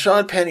Penny.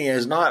 Rashad Penny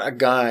is not a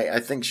guy I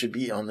think should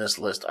be on this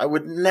list. I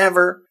would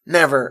never,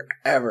 ever.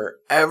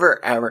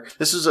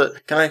 This is you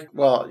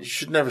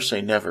should never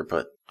say never,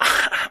 but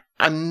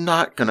I'm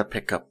not going to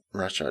pick up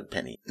Rashad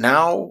Penny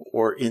now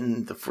or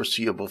in the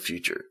foreseeable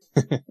future.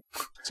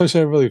 So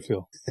how you really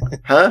feel?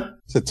 Huh?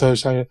 So tell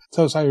us how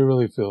you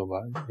really feel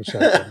about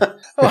Rashad Penny.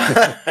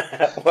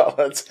 Well,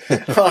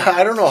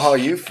 I don't know how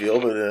you feel,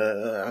 but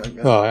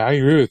No, I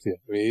agree with you.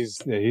 I mean,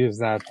 he has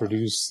not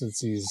produced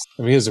he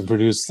hasn't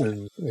produced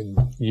in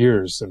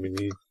years. I mean,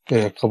 he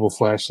had a couple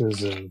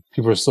flashes, and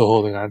people are still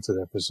holding on to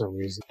that for some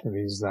reason. And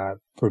he's not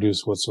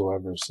produced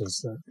whatsoever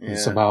since then. Yeah. And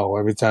somehow,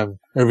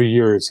 every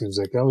year, it seems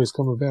like, oh, he's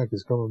coming back,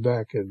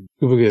 and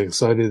people get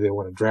excited. They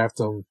want to draft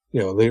him.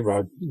 You know, late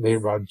round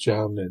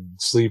gem and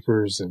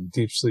sleepers and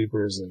deep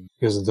sleepers, and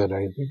he hasn't done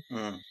anything.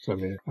 So, I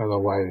mean, I don't know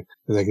why.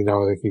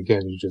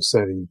 Again, you just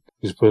said he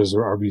just put his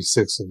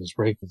RB6 in his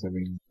rankings. I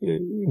mean,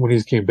 when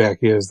he came back,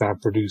 he has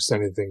not produced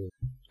anything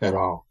at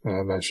all.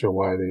 And I'm not sure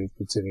why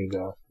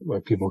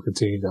people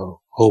continue to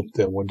hope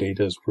that one day he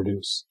does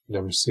produce.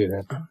 Never see it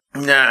happen.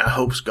 Nah,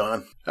 hope's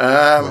gone.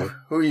 Right.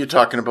 Who are you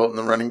talking about in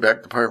the running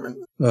back department?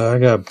 I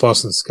got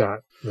Boston Scott.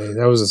 I mean,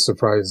 that was a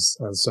surprise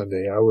on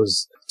Sunday. I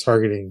was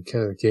targeting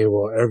Kenneth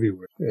Gainwell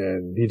everywhere,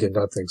 and he did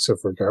nothing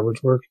except for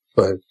garbage work.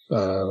 But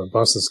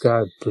Boston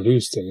Scott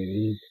produced. I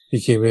mean, he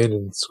came in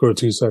and scored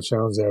 2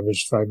 touchdowns,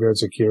 averaged 5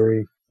 yards a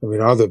carry. I mean,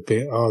 all the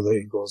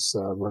Eagles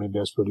running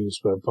backs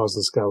produced, but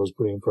Boston Scott was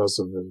pretty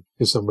impressive. And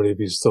if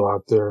he's still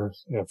out there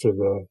after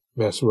the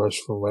mass rush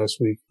from last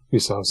week, we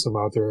saw some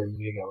out there, and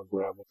you got to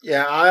grab him.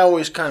 Yeah, I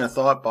always kind of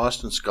thought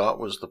Boston Scott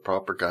was the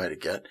proper guy to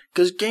get,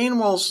 because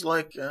Gainwell's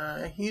like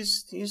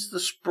he's the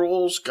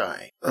Sproles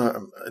guy,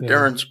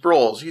 Darren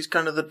Sproles. He's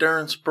kind of the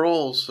Darren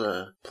Sproles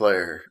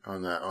player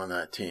on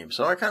that team.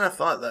 So I kind of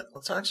thought that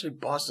it's actually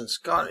Boston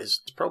Scott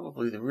is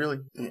probably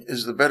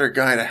the better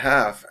guy to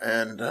have,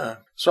 and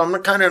so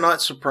I'm kind of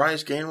not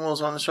surprised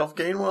Gainwell's on the shelf.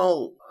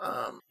 Gainwell,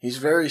 he's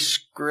very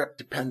script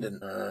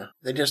dependent.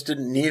 They just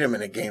didn't need him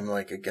in a game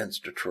like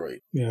against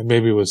Detroit. Yeah,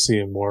 maybe we'll see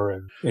him more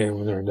and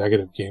when they're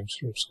negative game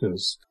strips,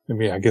 because, I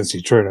mean, against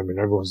Detroit, I mean,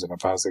 everyone's in a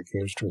positive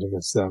game strip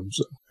against them.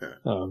 So,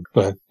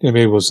 but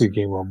maybe we'll see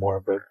Gainwell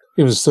more. But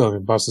even still, I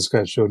mean, Boston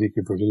Scott showed he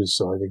could produce,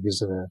 so I think he's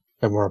going to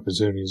have more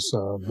opportunities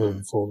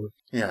moving forward.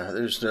 Yeah,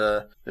 there's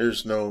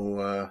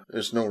no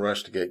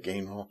rush to get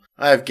Gainwell.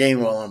 I have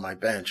Gainwell on my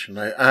bench, and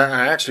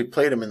I actually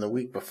played him in the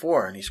week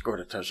before, and he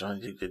scored a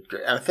touchdown. He did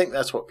great. And I think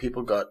that's what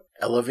people got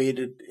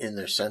elevated in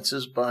their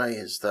senses by,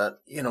 is that,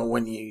 you know,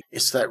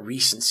 it's that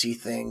recency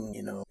thing,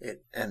 you know,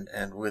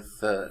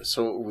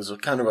 so it was a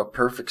kind of a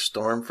perfect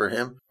storm for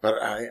him.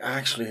 But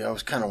I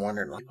was kind of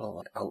wondering, like,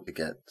 people out to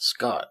get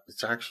Scott.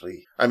 It's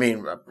actually,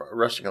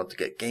 rushing out to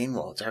get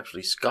Gainwell. It's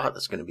actually Scott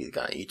that's going to be the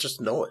guy. You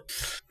just know it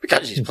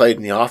because he's played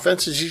in the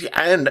offense,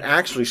 and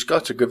actually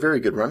Scott's a very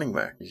good running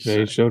back.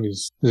 He showed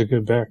he's a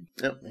good back.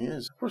 Yep, he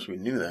is. Of course, we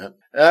knew that.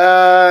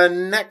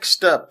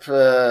 Next up,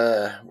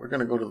 we're going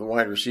to go to the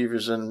wide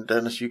receivers, and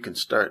Dennis, you can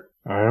start.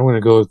 All right, I'm going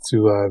to go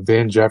to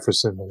Van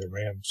Jefferson of the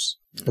Rams.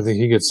 I think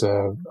he gets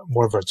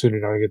more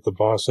opportunity now to get the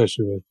ball,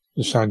 especially with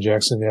Deshaun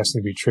Jackson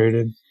asking to be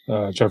traded.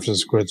 Jefferson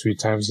scored 3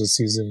 times this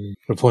season.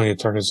 There are plenty of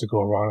targets to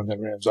go around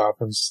in the Rams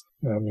offense.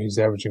 He's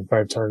averaging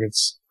 5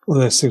 targets over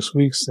the last 6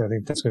 weeks. I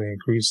think that's going to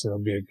increase. It'll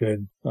be a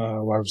good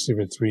wide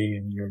receiver 3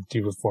 in your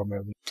deeper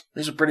format.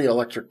 He's a pretty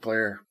electric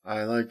player.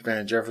 I like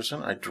Van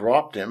Jefferson. I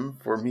dropped him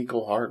for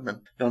Mecole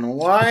Hardman. Don't know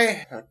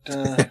why, but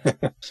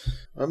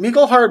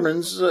Mecole Hardman,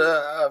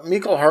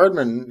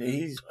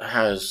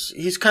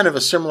 he's kind of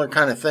a similar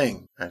kind of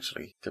thing,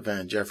 actually, to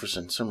Van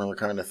Jefferson. Similar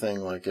kind of thing.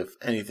 Like if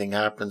anything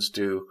happens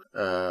to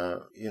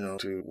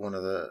one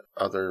of the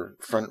other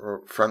front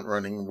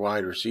running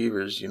wide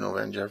receivers,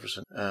 Van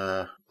Jefferson.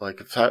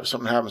 Like if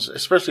something happens,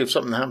 especially if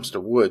something happens to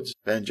Woods,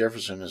 Van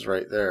Jefferson is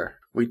right there.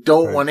 We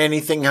don't want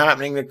anything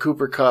happening to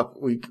Cooper Kupp.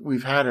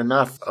 We've had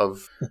enough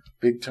of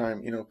big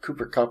time,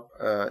 Cooper Kupp.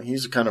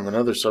 He's kind of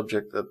another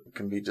subject that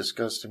can be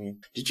discussed. I mean,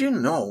 did you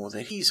know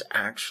that he's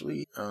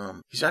actually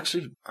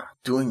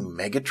doing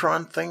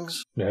Megatron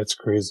things? Yeah, it's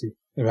crazy.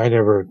 I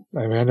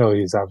know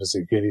he's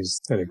obviously good. He's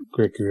had a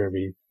great career.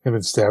 Him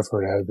and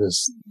Stafford had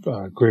this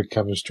great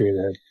chemistry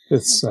that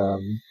it's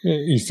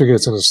you figure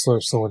it's going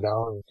to slow it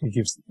down. He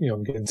keeps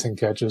getting 10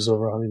 catches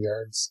over 100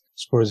 yards,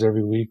 scores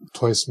every week,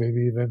 twice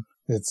maybe even.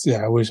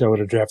 I wish I would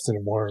have drafted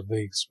him more in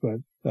leagues, but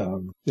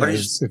But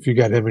if you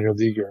got him in your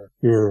league,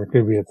 you're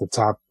going to be at the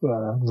top.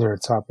 They're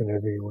top in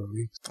every one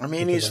league. I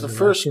mean, he is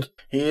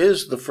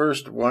the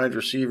first wide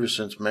receiver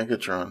since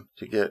Megatron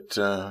to get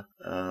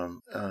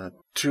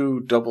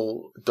 2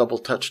 double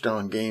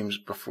touchdown games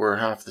before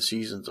half the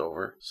season's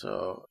over.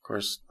 So, of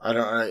course,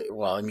 Megatron's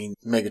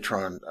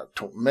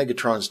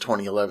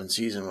 2011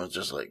 season was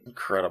just like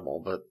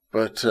incredible, but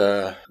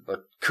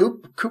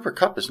Cooper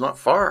Kupp is not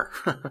far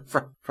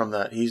from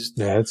that.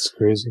 It's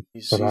crazy.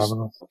 He's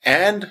phenomenal.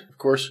 And of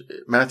course,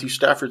 Matthew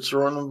Stafford's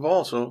throwing the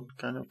ball, so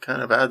kind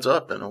of adds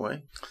up in a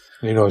way.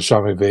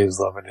 Sean McVay is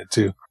loving it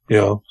too.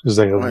 He's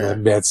like a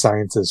mad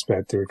scientist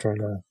back there trying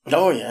to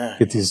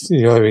get these,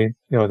 what I mean?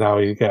 Now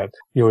you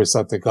always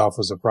thought that golf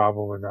was a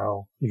problem, and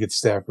now you get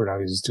Stafford, now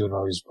he's doing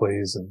all these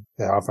plays, and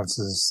the offense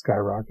is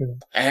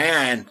skyrocketing.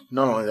 And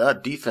not only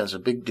that, defense, a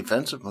big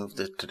defensive move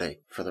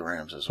today for the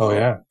Rams as well. Oh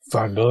yeah.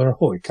 Von Miller,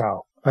 holy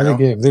cow. I think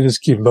they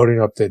just keep loading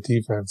up that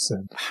defense,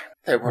 and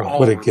they were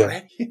all ready.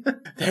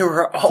 They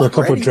were all for a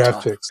couple ready,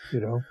 draft picks,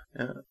 Yeah.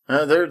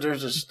 They're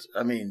just,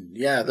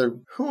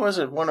 who was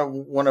it? One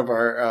of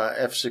our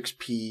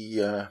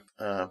F6P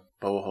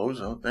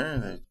bohos out there.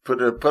 They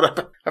put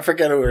up, I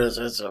forget who it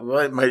is. It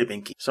might have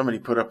been somebody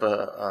put up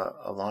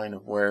a line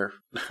of where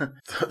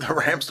the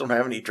Rams don't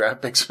have any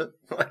draft picks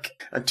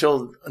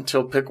until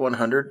pick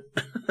 100.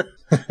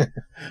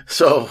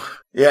 So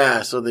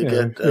they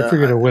get. If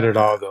you're going to win it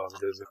all, though,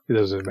 it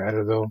doesn't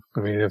matter, though. I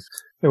mean,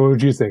 what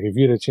would you think if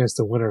you had a chance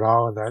to win it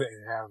all and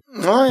have,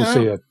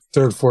 say, a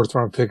third, fourth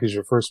round pick is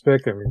your first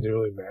pick? I mean, it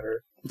really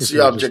matter. It's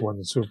the object. Just won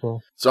the Super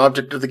Bowl. It's the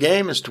object of the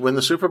game is to win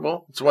the Super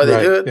Bowl. That's why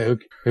they do it. Yeah,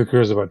 who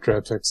cares about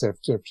draft picks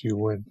after you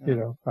win?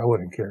 I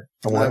wouldn't care.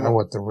 I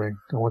want the ring.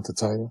 I want the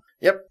title.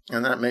 Yep,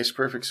 and that makes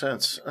perfect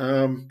sense.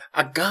 A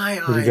guy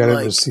I like.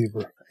 A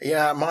receiver.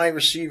 Yeah, my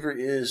receiver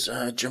is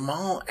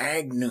Jamal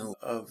Agnew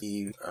of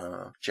the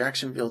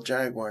Jacksonville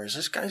Jaguars.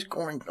 This guy's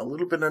going a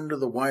little bit under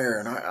the wire,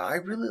 and I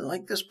really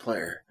like this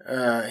player.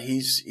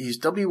 He's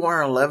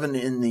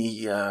WR11 in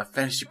the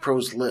Fantasy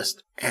Pros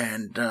list,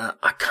 and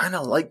I kind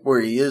of like where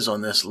he is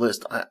on this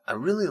list. I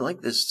really like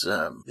this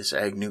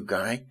Agnew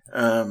guy.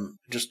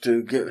 Just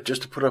to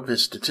put up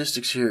his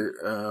statistics here,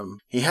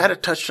 he had a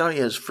touchdown. He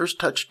has his first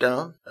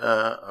touchdown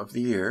of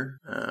the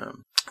year.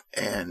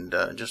 And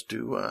just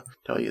to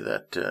tell you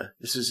that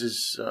this is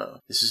his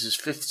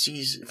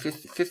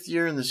fifth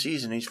year in the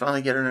season. He's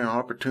finally getting an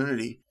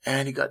opportunity,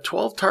 and he got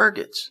 12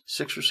 targets,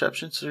 6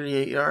 receptions,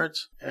 38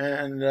 yards,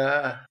 and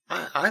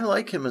I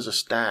like him as a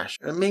stash.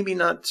 And maybe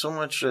not so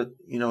much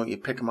you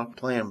pick him up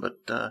playing, but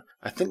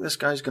I think this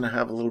guy's going to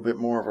have a little bit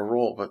more of a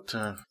role. But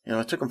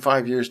it took him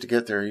 5 years to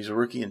get there. He's a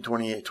rookie in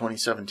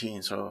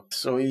 2017, so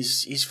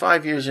he's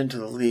 5 years into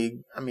the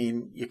league. I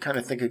mean, you kind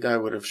of think a guy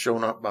would have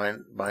shown up by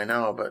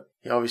now, but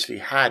he obviously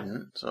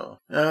hadn't. So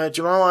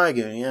Jamal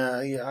Agnew,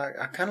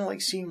 I kind of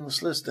like seeing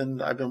this list, and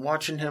I've been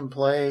watching him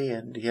play,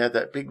 and he had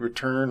that big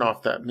return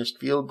off that missed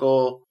field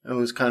goal. It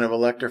was kind of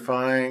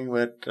electrifying,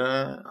 but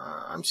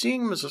I'm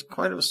seeing him as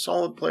quite of a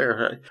solid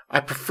player. I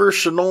prefer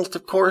Chenault,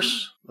 of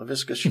course.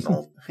 LaVisca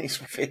Chenault, he's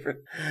my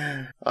favorite.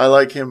 I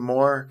like him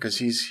more because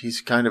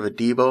he's kind of a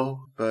Debo,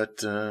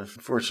 but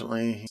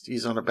unfortunately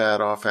he's on a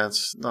bad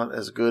offense, not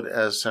as good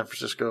as San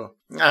Francisco.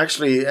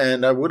 Actually,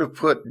 and I would have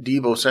put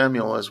Debo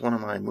Samuel as one of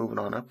my moving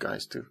on up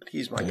guys too.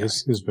 He's my guy.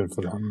 He's been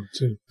phenomenal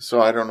too.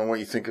 So I don't know what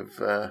you think of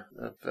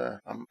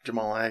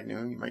Jamal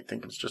Agnew. You might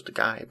think it's just a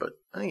guy, but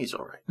I think he's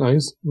all right. No,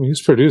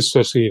 he's produced,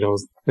 especially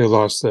they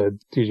lost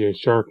DJ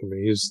Shark. I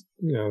mean, he's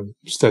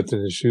stepped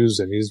in his shoes,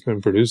 and he's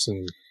been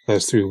producing the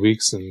last 3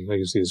 weeks, and like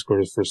you see, he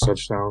scored his first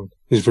touchdown.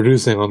 He's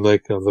producing,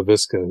 unlike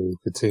LaVisca, who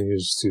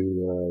continues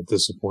to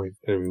disappoint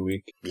every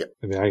week. Yep.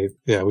 I mean,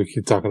 we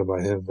keep talking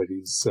about him, but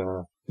he's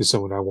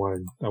someone I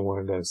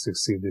wanted to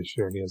succeed this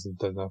year, and he hasn't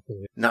done nothing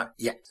yet. Not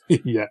yet.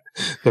 Yeah,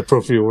 the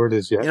Profi word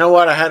is yet. You know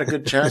what? I had a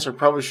good chance. I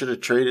probably should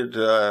have traded.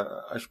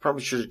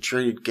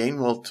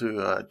 Gainwell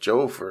to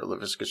Joe for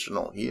LaVisca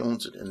Chenault. He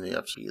owns it in the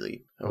FC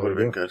League. That would have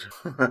been good.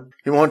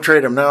 He won't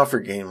trade him now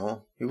for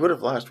Gainwell. He would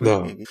have last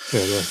week, maybe.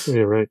 Yeah,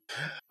 you're right.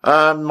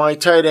 My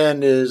tight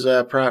end is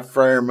Pratt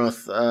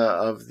Freiermuth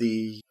of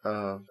the.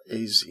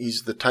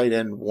 He's the tight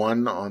end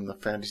 1 on the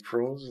Fantasy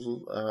Pros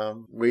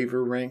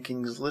waiver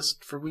rankings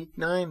list for Week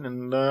 9,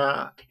 and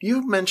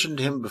you've mentioned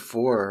him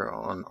before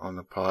on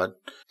the pod,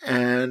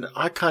 and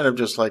I kind of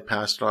just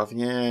passed it off.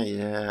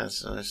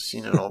 Yes, I've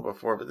seen it all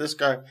before, but this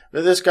guy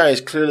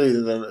is clearly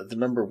the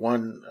number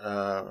one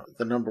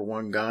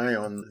guy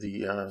on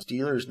the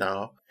Steelers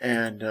now.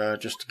 And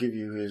just to give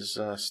you his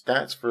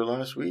stats for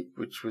last week,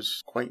 which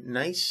was quite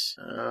nice,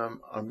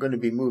 I'm going to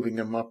be moving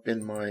him up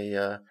in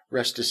my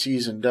rest of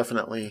season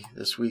definitely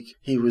this week.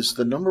 He was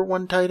the number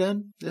 1 tight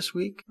end this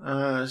week.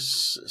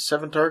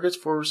 7 targets,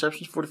 4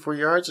 receptions, 44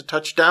 yards, a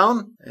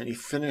touchdown, and he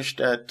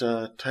finished at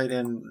tight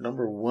end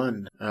number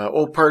 1.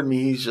 Pardon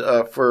me,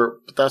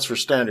 that's for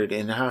standard.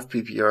 In half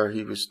PPR,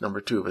 he was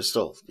number 2, but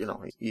still,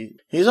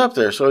 he's up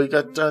there. So he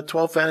got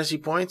 12 fantasy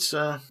points.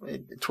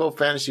 12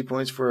 fantasy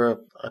points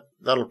for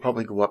that'll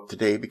probably go up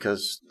today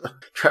because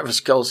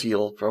Travis Kelce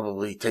will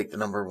probably take the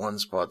number 1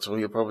 spot, so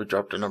he'll probably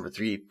drop to number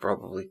 3,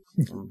 probably.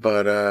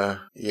 But, I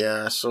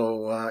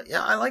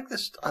like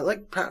this. I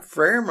like Pat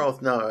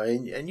Freiermuth now.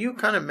 And you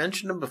kind of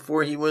mentioned him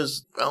before he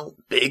was, well,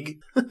 big.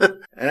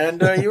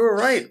 And you were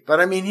right.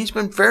 But, I mean, he's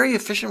been very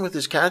efficient with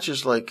his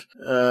catches. Like,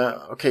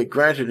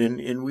 granted,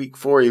 in week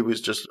 4, he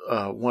was just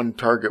 1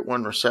 target,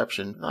 1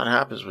 reception. That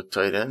happens with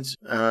tight ends.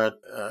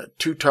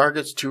 2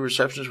 targets, 2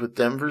 receptions with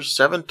Denver.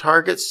 7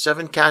 targets,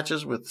 7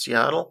 catches with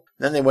Seattle.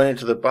 Then they went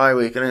into the bye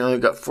week, and I only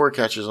got 4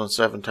 catches on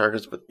 7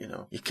 targets. But,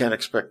 you can't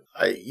expect...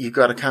 you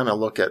got to kind of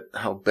look at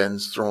how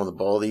Ben's throwing the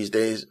ball these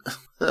days.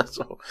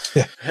 So,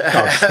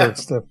 short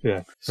stuff,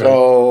 yeah.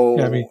 So,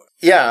 right.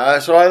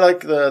 So I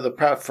like the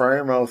Pat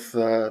Freiermuth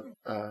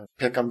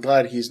pick. I'm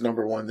glad he's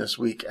number 1 this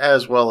week,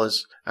 as well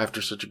as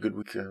after such a good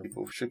week,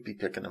 people should be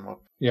picking him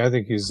up. Yeah, I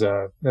think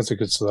that's a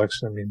good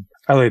selection. I mean,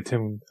 I liked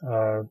him.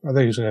 I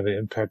think he's going to have an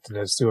impact in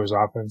the Steelers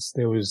offense.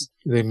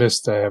 They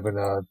missed having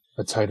a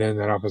tight end in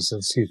that offense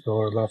since Heath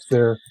Miller left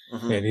there,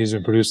 and he's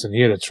been producing.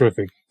 He had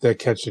that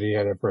catch that he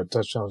had for a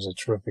touchdown was a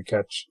terrific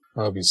catch. I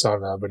don't know if you saw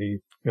that, but he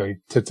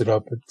tipped it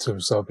up to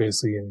himself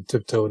basically and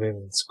tiptoed in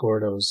and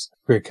scored. It was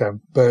a great catch,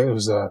 but it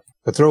was the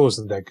throw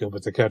wasn't that good,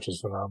 but the catch was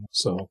phenomenal.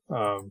 So,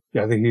 I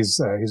think he's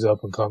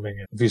up and coming.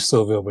 And if he's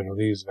still available when he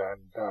leaves, man,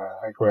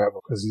 I grab him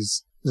because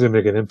he's going to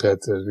make an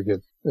impact as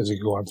we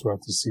go on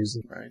throughout the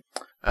season. Right.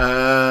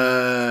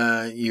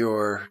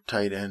 Your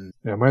tight end.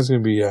 Yeah, mine's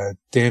going to be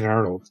Dan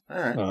Arnold.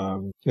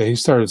 All right. He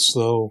started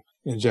slow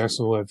in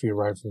Jacksonville after he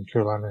arrived from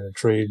Carolina in a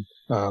trade.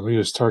 He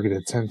was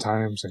targeted 10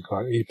 times and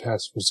caught 8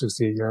 passes for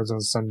 68 yards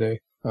on Sunday.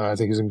 I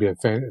think he's going to be a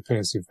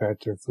fantasy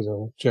factor for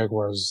the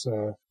Jaguars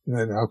in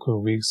the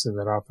outcoming weeks in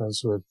that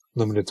offense with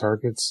limited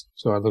targets.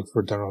 So I look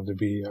for Donald to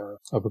be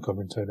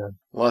up-and-coming tight end.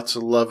 Lots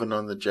of loving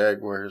on the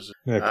Jaguars.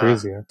 Yeah,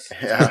 crazy, huh?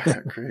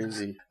 Yeah,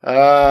 crazy.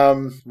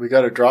 We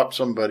got to drop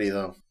somebody,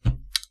 though.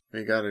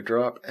 We got to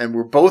drop. And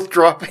we're both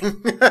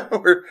dropping.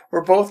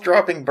 we're both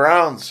dropping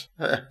Browns.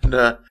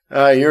 And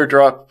your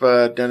drop,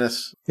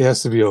 Dennis. It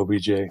has to be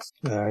OBJ.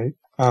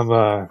 I'm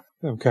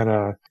kind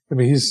of... I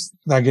mean, he's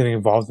not getting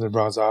involved in the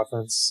Browns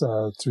offense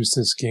through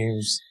 6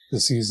 games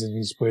this season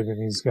he's played,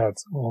 and he's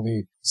got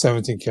only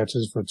 17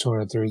 catches for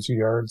 232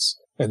 yards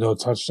and no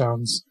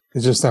touchdowns.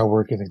 It's just not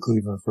working in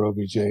Cleveland for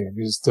OBJ, and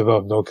he's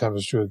developed no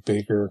chemistry with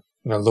Baker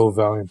in a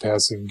low-volume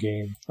passing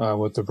game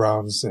with the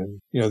Browns.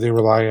 And, they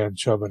rely on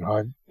Chubb and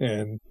Hunt,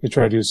 and they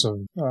try to do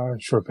some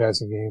short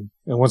passing game.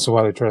 And once in a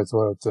while they try to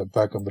throw it to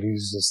Beckham, but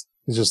it's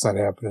just not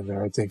happening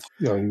there. I think,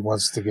 he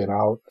wants to get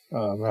out.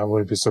 I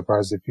wouldn't be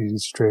surprised if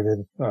he's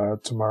traded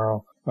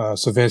tomorrow.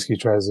 Savansky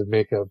tries to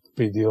make a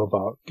big deal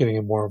about getting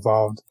him more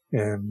involved,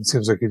 and it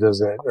seems like he does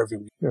that every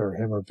week, or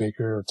him or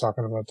Baker are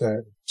talking about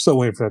that. Still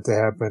waiting for that to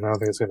happen. I don't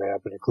think it's going to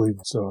happen in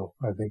Cleveland, so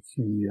I think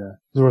he's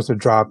worth a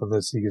drop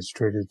unless he gets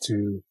traded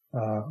to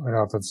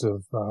more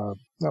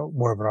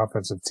of an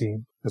offensive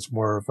team. That's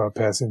more of a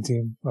passing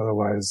team.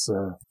 Otherwise,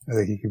 I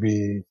think he could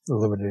be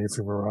eliminated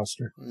from a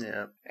roster.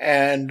 Yeah.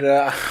 And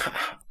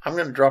I'm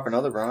going to drop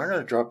another Brown. I'm going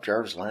to drop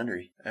Jarvis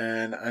Landry.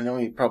 And I know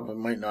he probably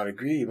might not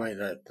agree.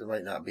 There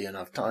might not be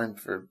enough time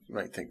you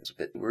might think it's a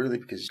bit too early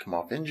because he's come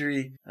off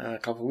injury a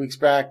couple of weeks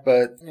back.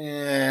 But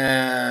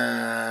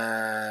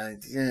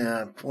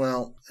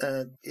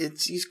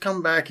he's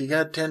come back. He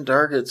had 10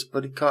 targets,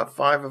 but he caught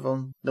 5 of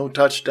them. No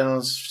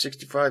touchdowns,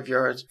 65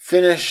 yards.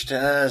 Finished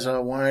as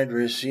a wide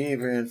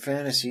receiver in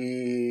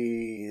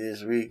fantasy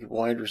this week.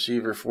 Wide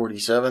receiver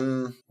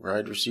 47,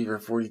 wide receiver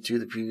 42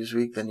 the previous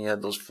week. Then he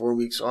had those 4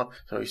 weeks off.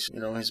 So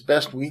his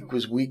best week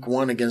was week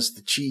 1 against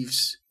the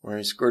Chiefs, where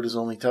he scored his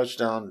only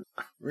touchdown.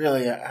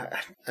 Really,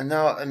 and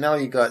now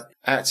you got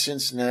at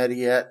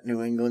Cincinnati, at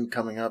New England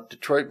coming up.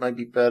 Detroit might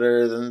be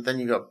better. Then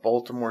you got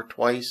Baltimore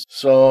twice.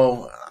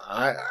 So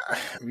I'm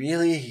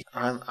really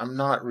not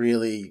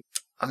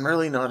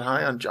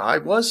high on.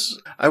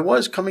 I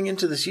was coming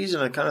into the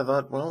season. I kind of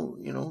thought, well,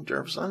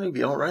 Jarvis Landry would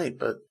be all right,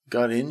 but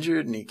got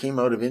injured and he came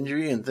out of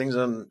injury and things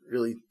haven't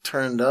really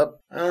turned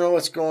up. I don't know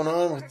what's going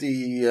on with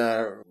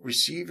the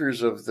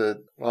receivers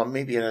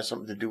maybe it has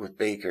something to do with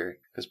Baker,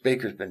 because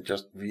Baker's been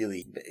just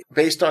really,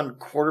 based on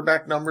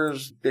quarterback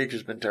numbers,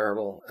 Baker's been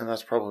terrible, and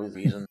that's probably the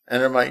reason.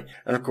 And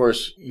of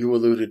course, you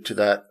alluded to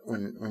that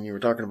when you were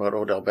talking about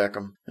Odell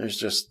Beckham. There's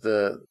just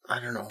I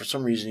don't know, for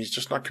some reason, he's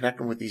just not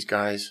connecting with these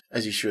guys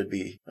as he should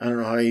be. I don't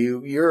know how you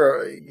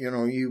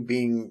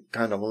being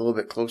kind of a little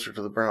bit closer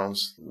to the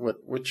Browns, what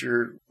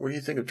do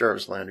you think of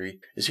Jarvis Landry?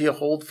 Is he a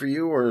hold for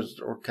you, or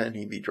can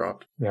he be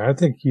dropped? Yeah, I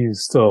think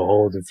he's still a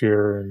hold if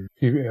you're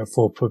in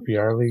full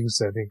PPR leagues.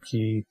 I think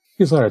he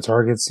gets a lot of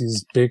targets.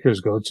 He's Baker's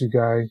go-to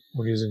guy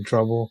when he's in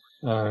trouble.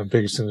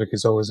 Baker seems like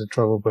he's always in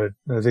trouble, but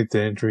I think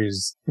the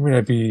injuries, he may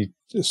not be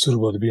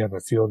suitable to be on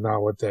the field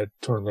now with that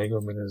torn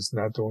ligament in his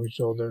not throwing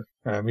shoulder.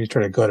 He's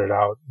trying to gut it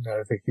out, and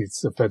I think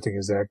he's affecting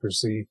his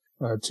accuracy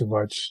too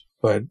much.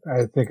 But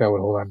I think I would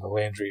hold on to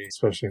Landry,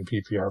 especially in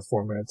PPR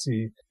formats.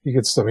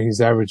 He's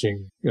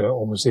averaging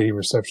almost 80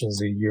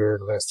 receptions a year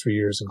in the last 3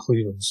 years in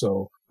Cleveland.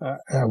 So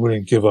I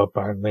wouldn't give up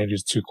on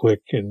Landry's too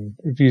quick. And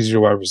if he's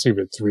your wide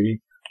receiver 3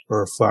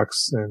 or a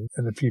flex in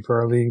the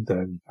PPR league,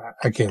 then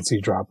I can't see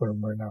dropping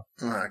him right now.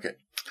 Okay.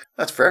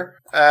 That's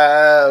fair.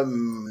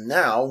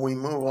 Now we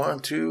move on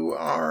to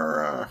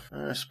our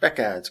spec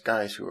ads,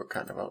 guys who are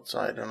kind of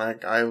outside. And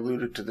I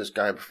alluded to this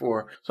guy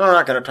before, so I'm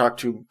not going to talk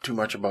too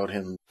much about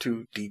him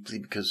too deeply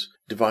because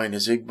Divine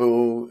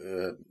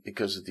Ezigbo,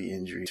 because of the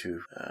injury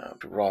to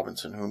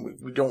Robinson, whom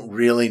we don't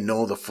really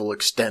know the full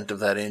extent of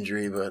that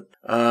injury, but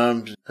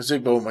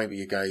Ezigbo might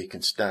be a guy you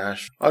can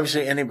stash.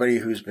 Obviously, anybody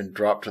who's been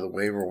dropped to the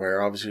waiver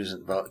wire obviously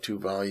isn't too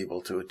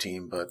valuable to a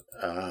team, but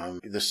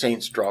the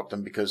Saints dropped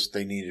them because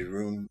they needed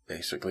room,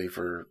 basically,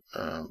 for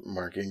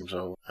marking.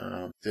 So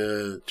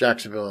the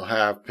Jacksonville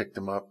have picked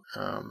him up.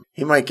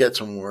 He might get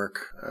some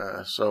work.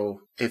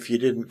 So if you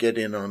didn't get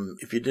in on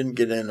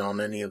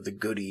any of the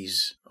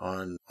goodies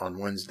on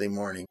Wednesday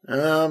morning,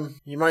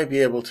 you might be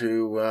able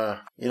to,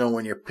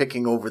 when you're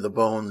picking over the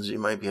bones, you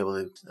might be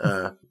able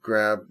to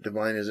grab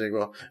Divine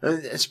Ezigbo.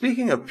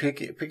 Speaking of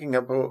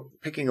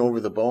picking over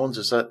the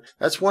bones,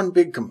 that's one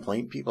big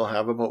complaint people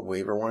have about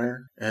waiver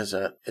wire is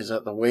that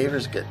the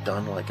waivers get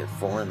done like at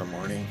 4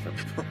 a.m. for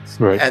people,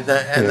 Right? And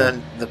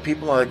then the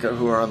people like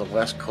who are on the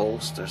West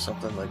Coast or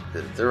something like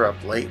that, they're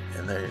up late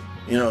and they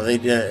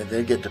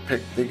get to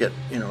pick.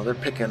 They're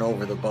picking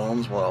over the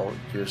bones while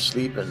you're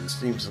sleeping. It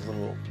seems a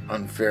little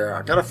unfair.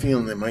 I got a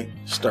feeling they might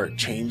start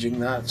changing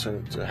that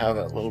to have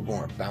it a little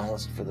more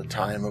balanced for the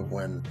time of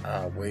when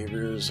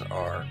waivers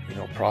are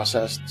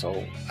processed.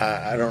 So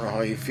I don't know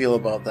how you feel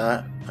about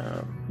that.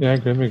 Yeah,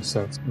 that makes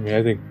sense. I mean,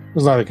 I think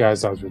there's a lot of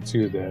guys out there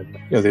too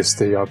that they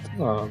stay up.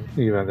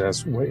 Even on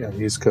the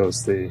East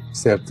Coast, they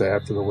stay up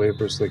after the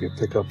waivers so they can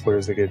pick up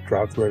players that get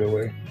dropped right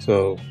away.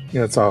 So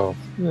it's all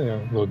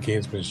little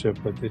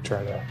gamesmanship, but they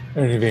try to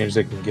any advantage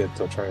they can get,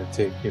 they'll try to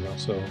take.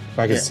 So if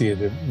I can see it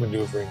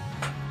maneuvering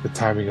the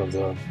timing of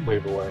the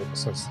waiver wire, it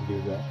makes sense to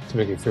do that to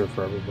make it fair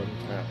for everybody.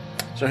 Yeah.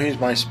 So here's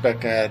my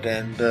spec ad,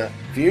 and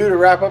for you to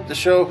wrap up the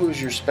show,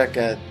 who's your spec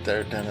ad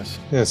there, Dennis?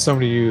 Yeah,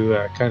 somebody you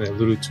kind of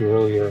alluded to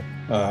earlier,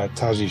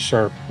 Taji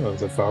Sharp of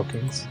the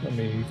Falcons. I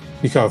mean,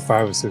 he caught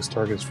 5 or 6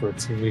 targets for a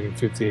team leading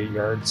 58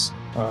 yards.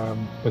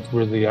 With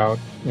Ridley out,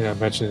 I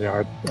mentioned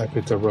I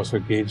picked up Russell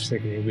Gage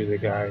thinking he'd be the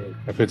guy.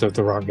 I picked up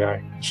the wrong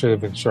guy. Should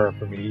have been Sharp.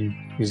 I mean,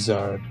 he's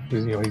there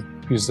with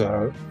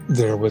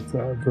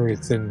a very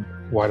thin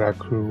wideout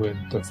crew in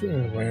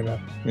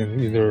Atlanta,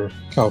 and either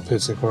Kyle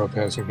Pitts and Carl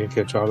Patterson can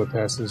catch all the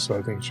passes, so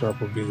I think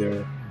Sharp will be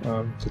there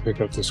to pick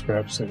up the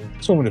scraps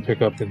and someone to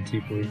pick up in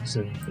deep leagues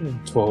and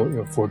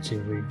 14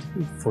 team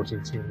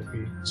would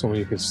be someone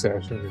you could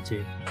stash on your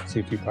team, see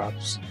if he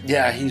pops.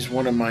 Yeah, he's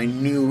one of my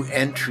new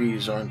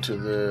entries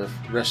onto the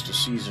rest of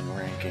season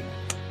ranking.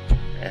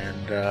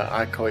 And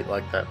I quite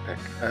like that pick,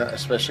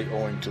 especially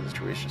owing to the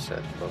situation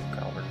said about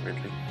Calvin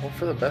Ridley. Hope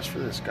for the best for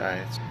this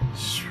guy.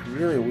 It's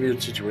really a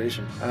weird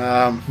situation.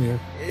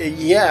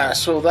 Yeah,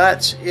 so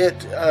that's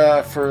it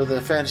for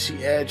the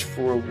Fantasy Edge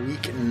for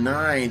Week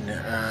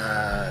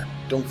 9.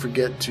 Don't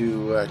forget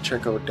to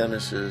check out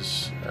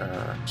Dennis's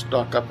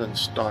stock up and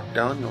stock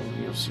down.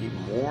 You'll see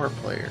more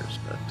players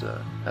that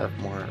have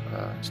more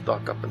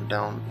stock up and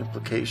down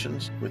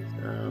implications with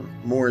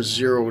more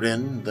zeroed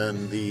in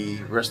than the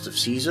rest of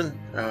season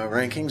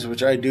rankings,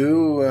 which I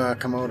do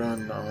come out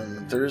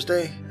on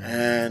Thursday,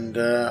 and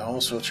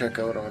also check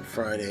out on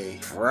Friday.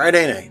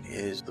 Friday night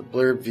is the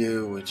Blurb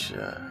View, which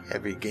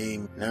every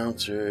game,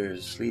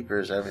 announcers,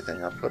 sleepers,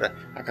 everything. I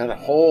got a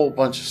whole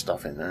bunch of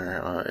stuff in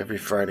there every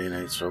Friday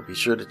night, so be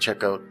sure to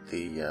check out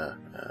the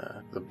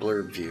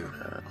Blurb View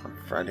on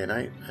Friday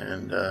night.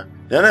 And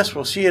Dennis,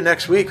 we'll see you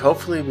next week.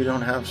 Hopefully we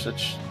don't have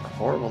such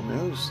horrible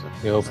news.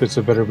 If it's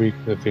a better week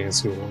in the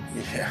fantasy world.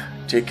 Yeah.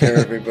 Take care,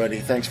 everybody.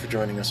 Thanks for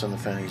joining us on the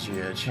Fantasy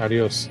Edge.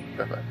 Adios.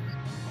 Bye-bye.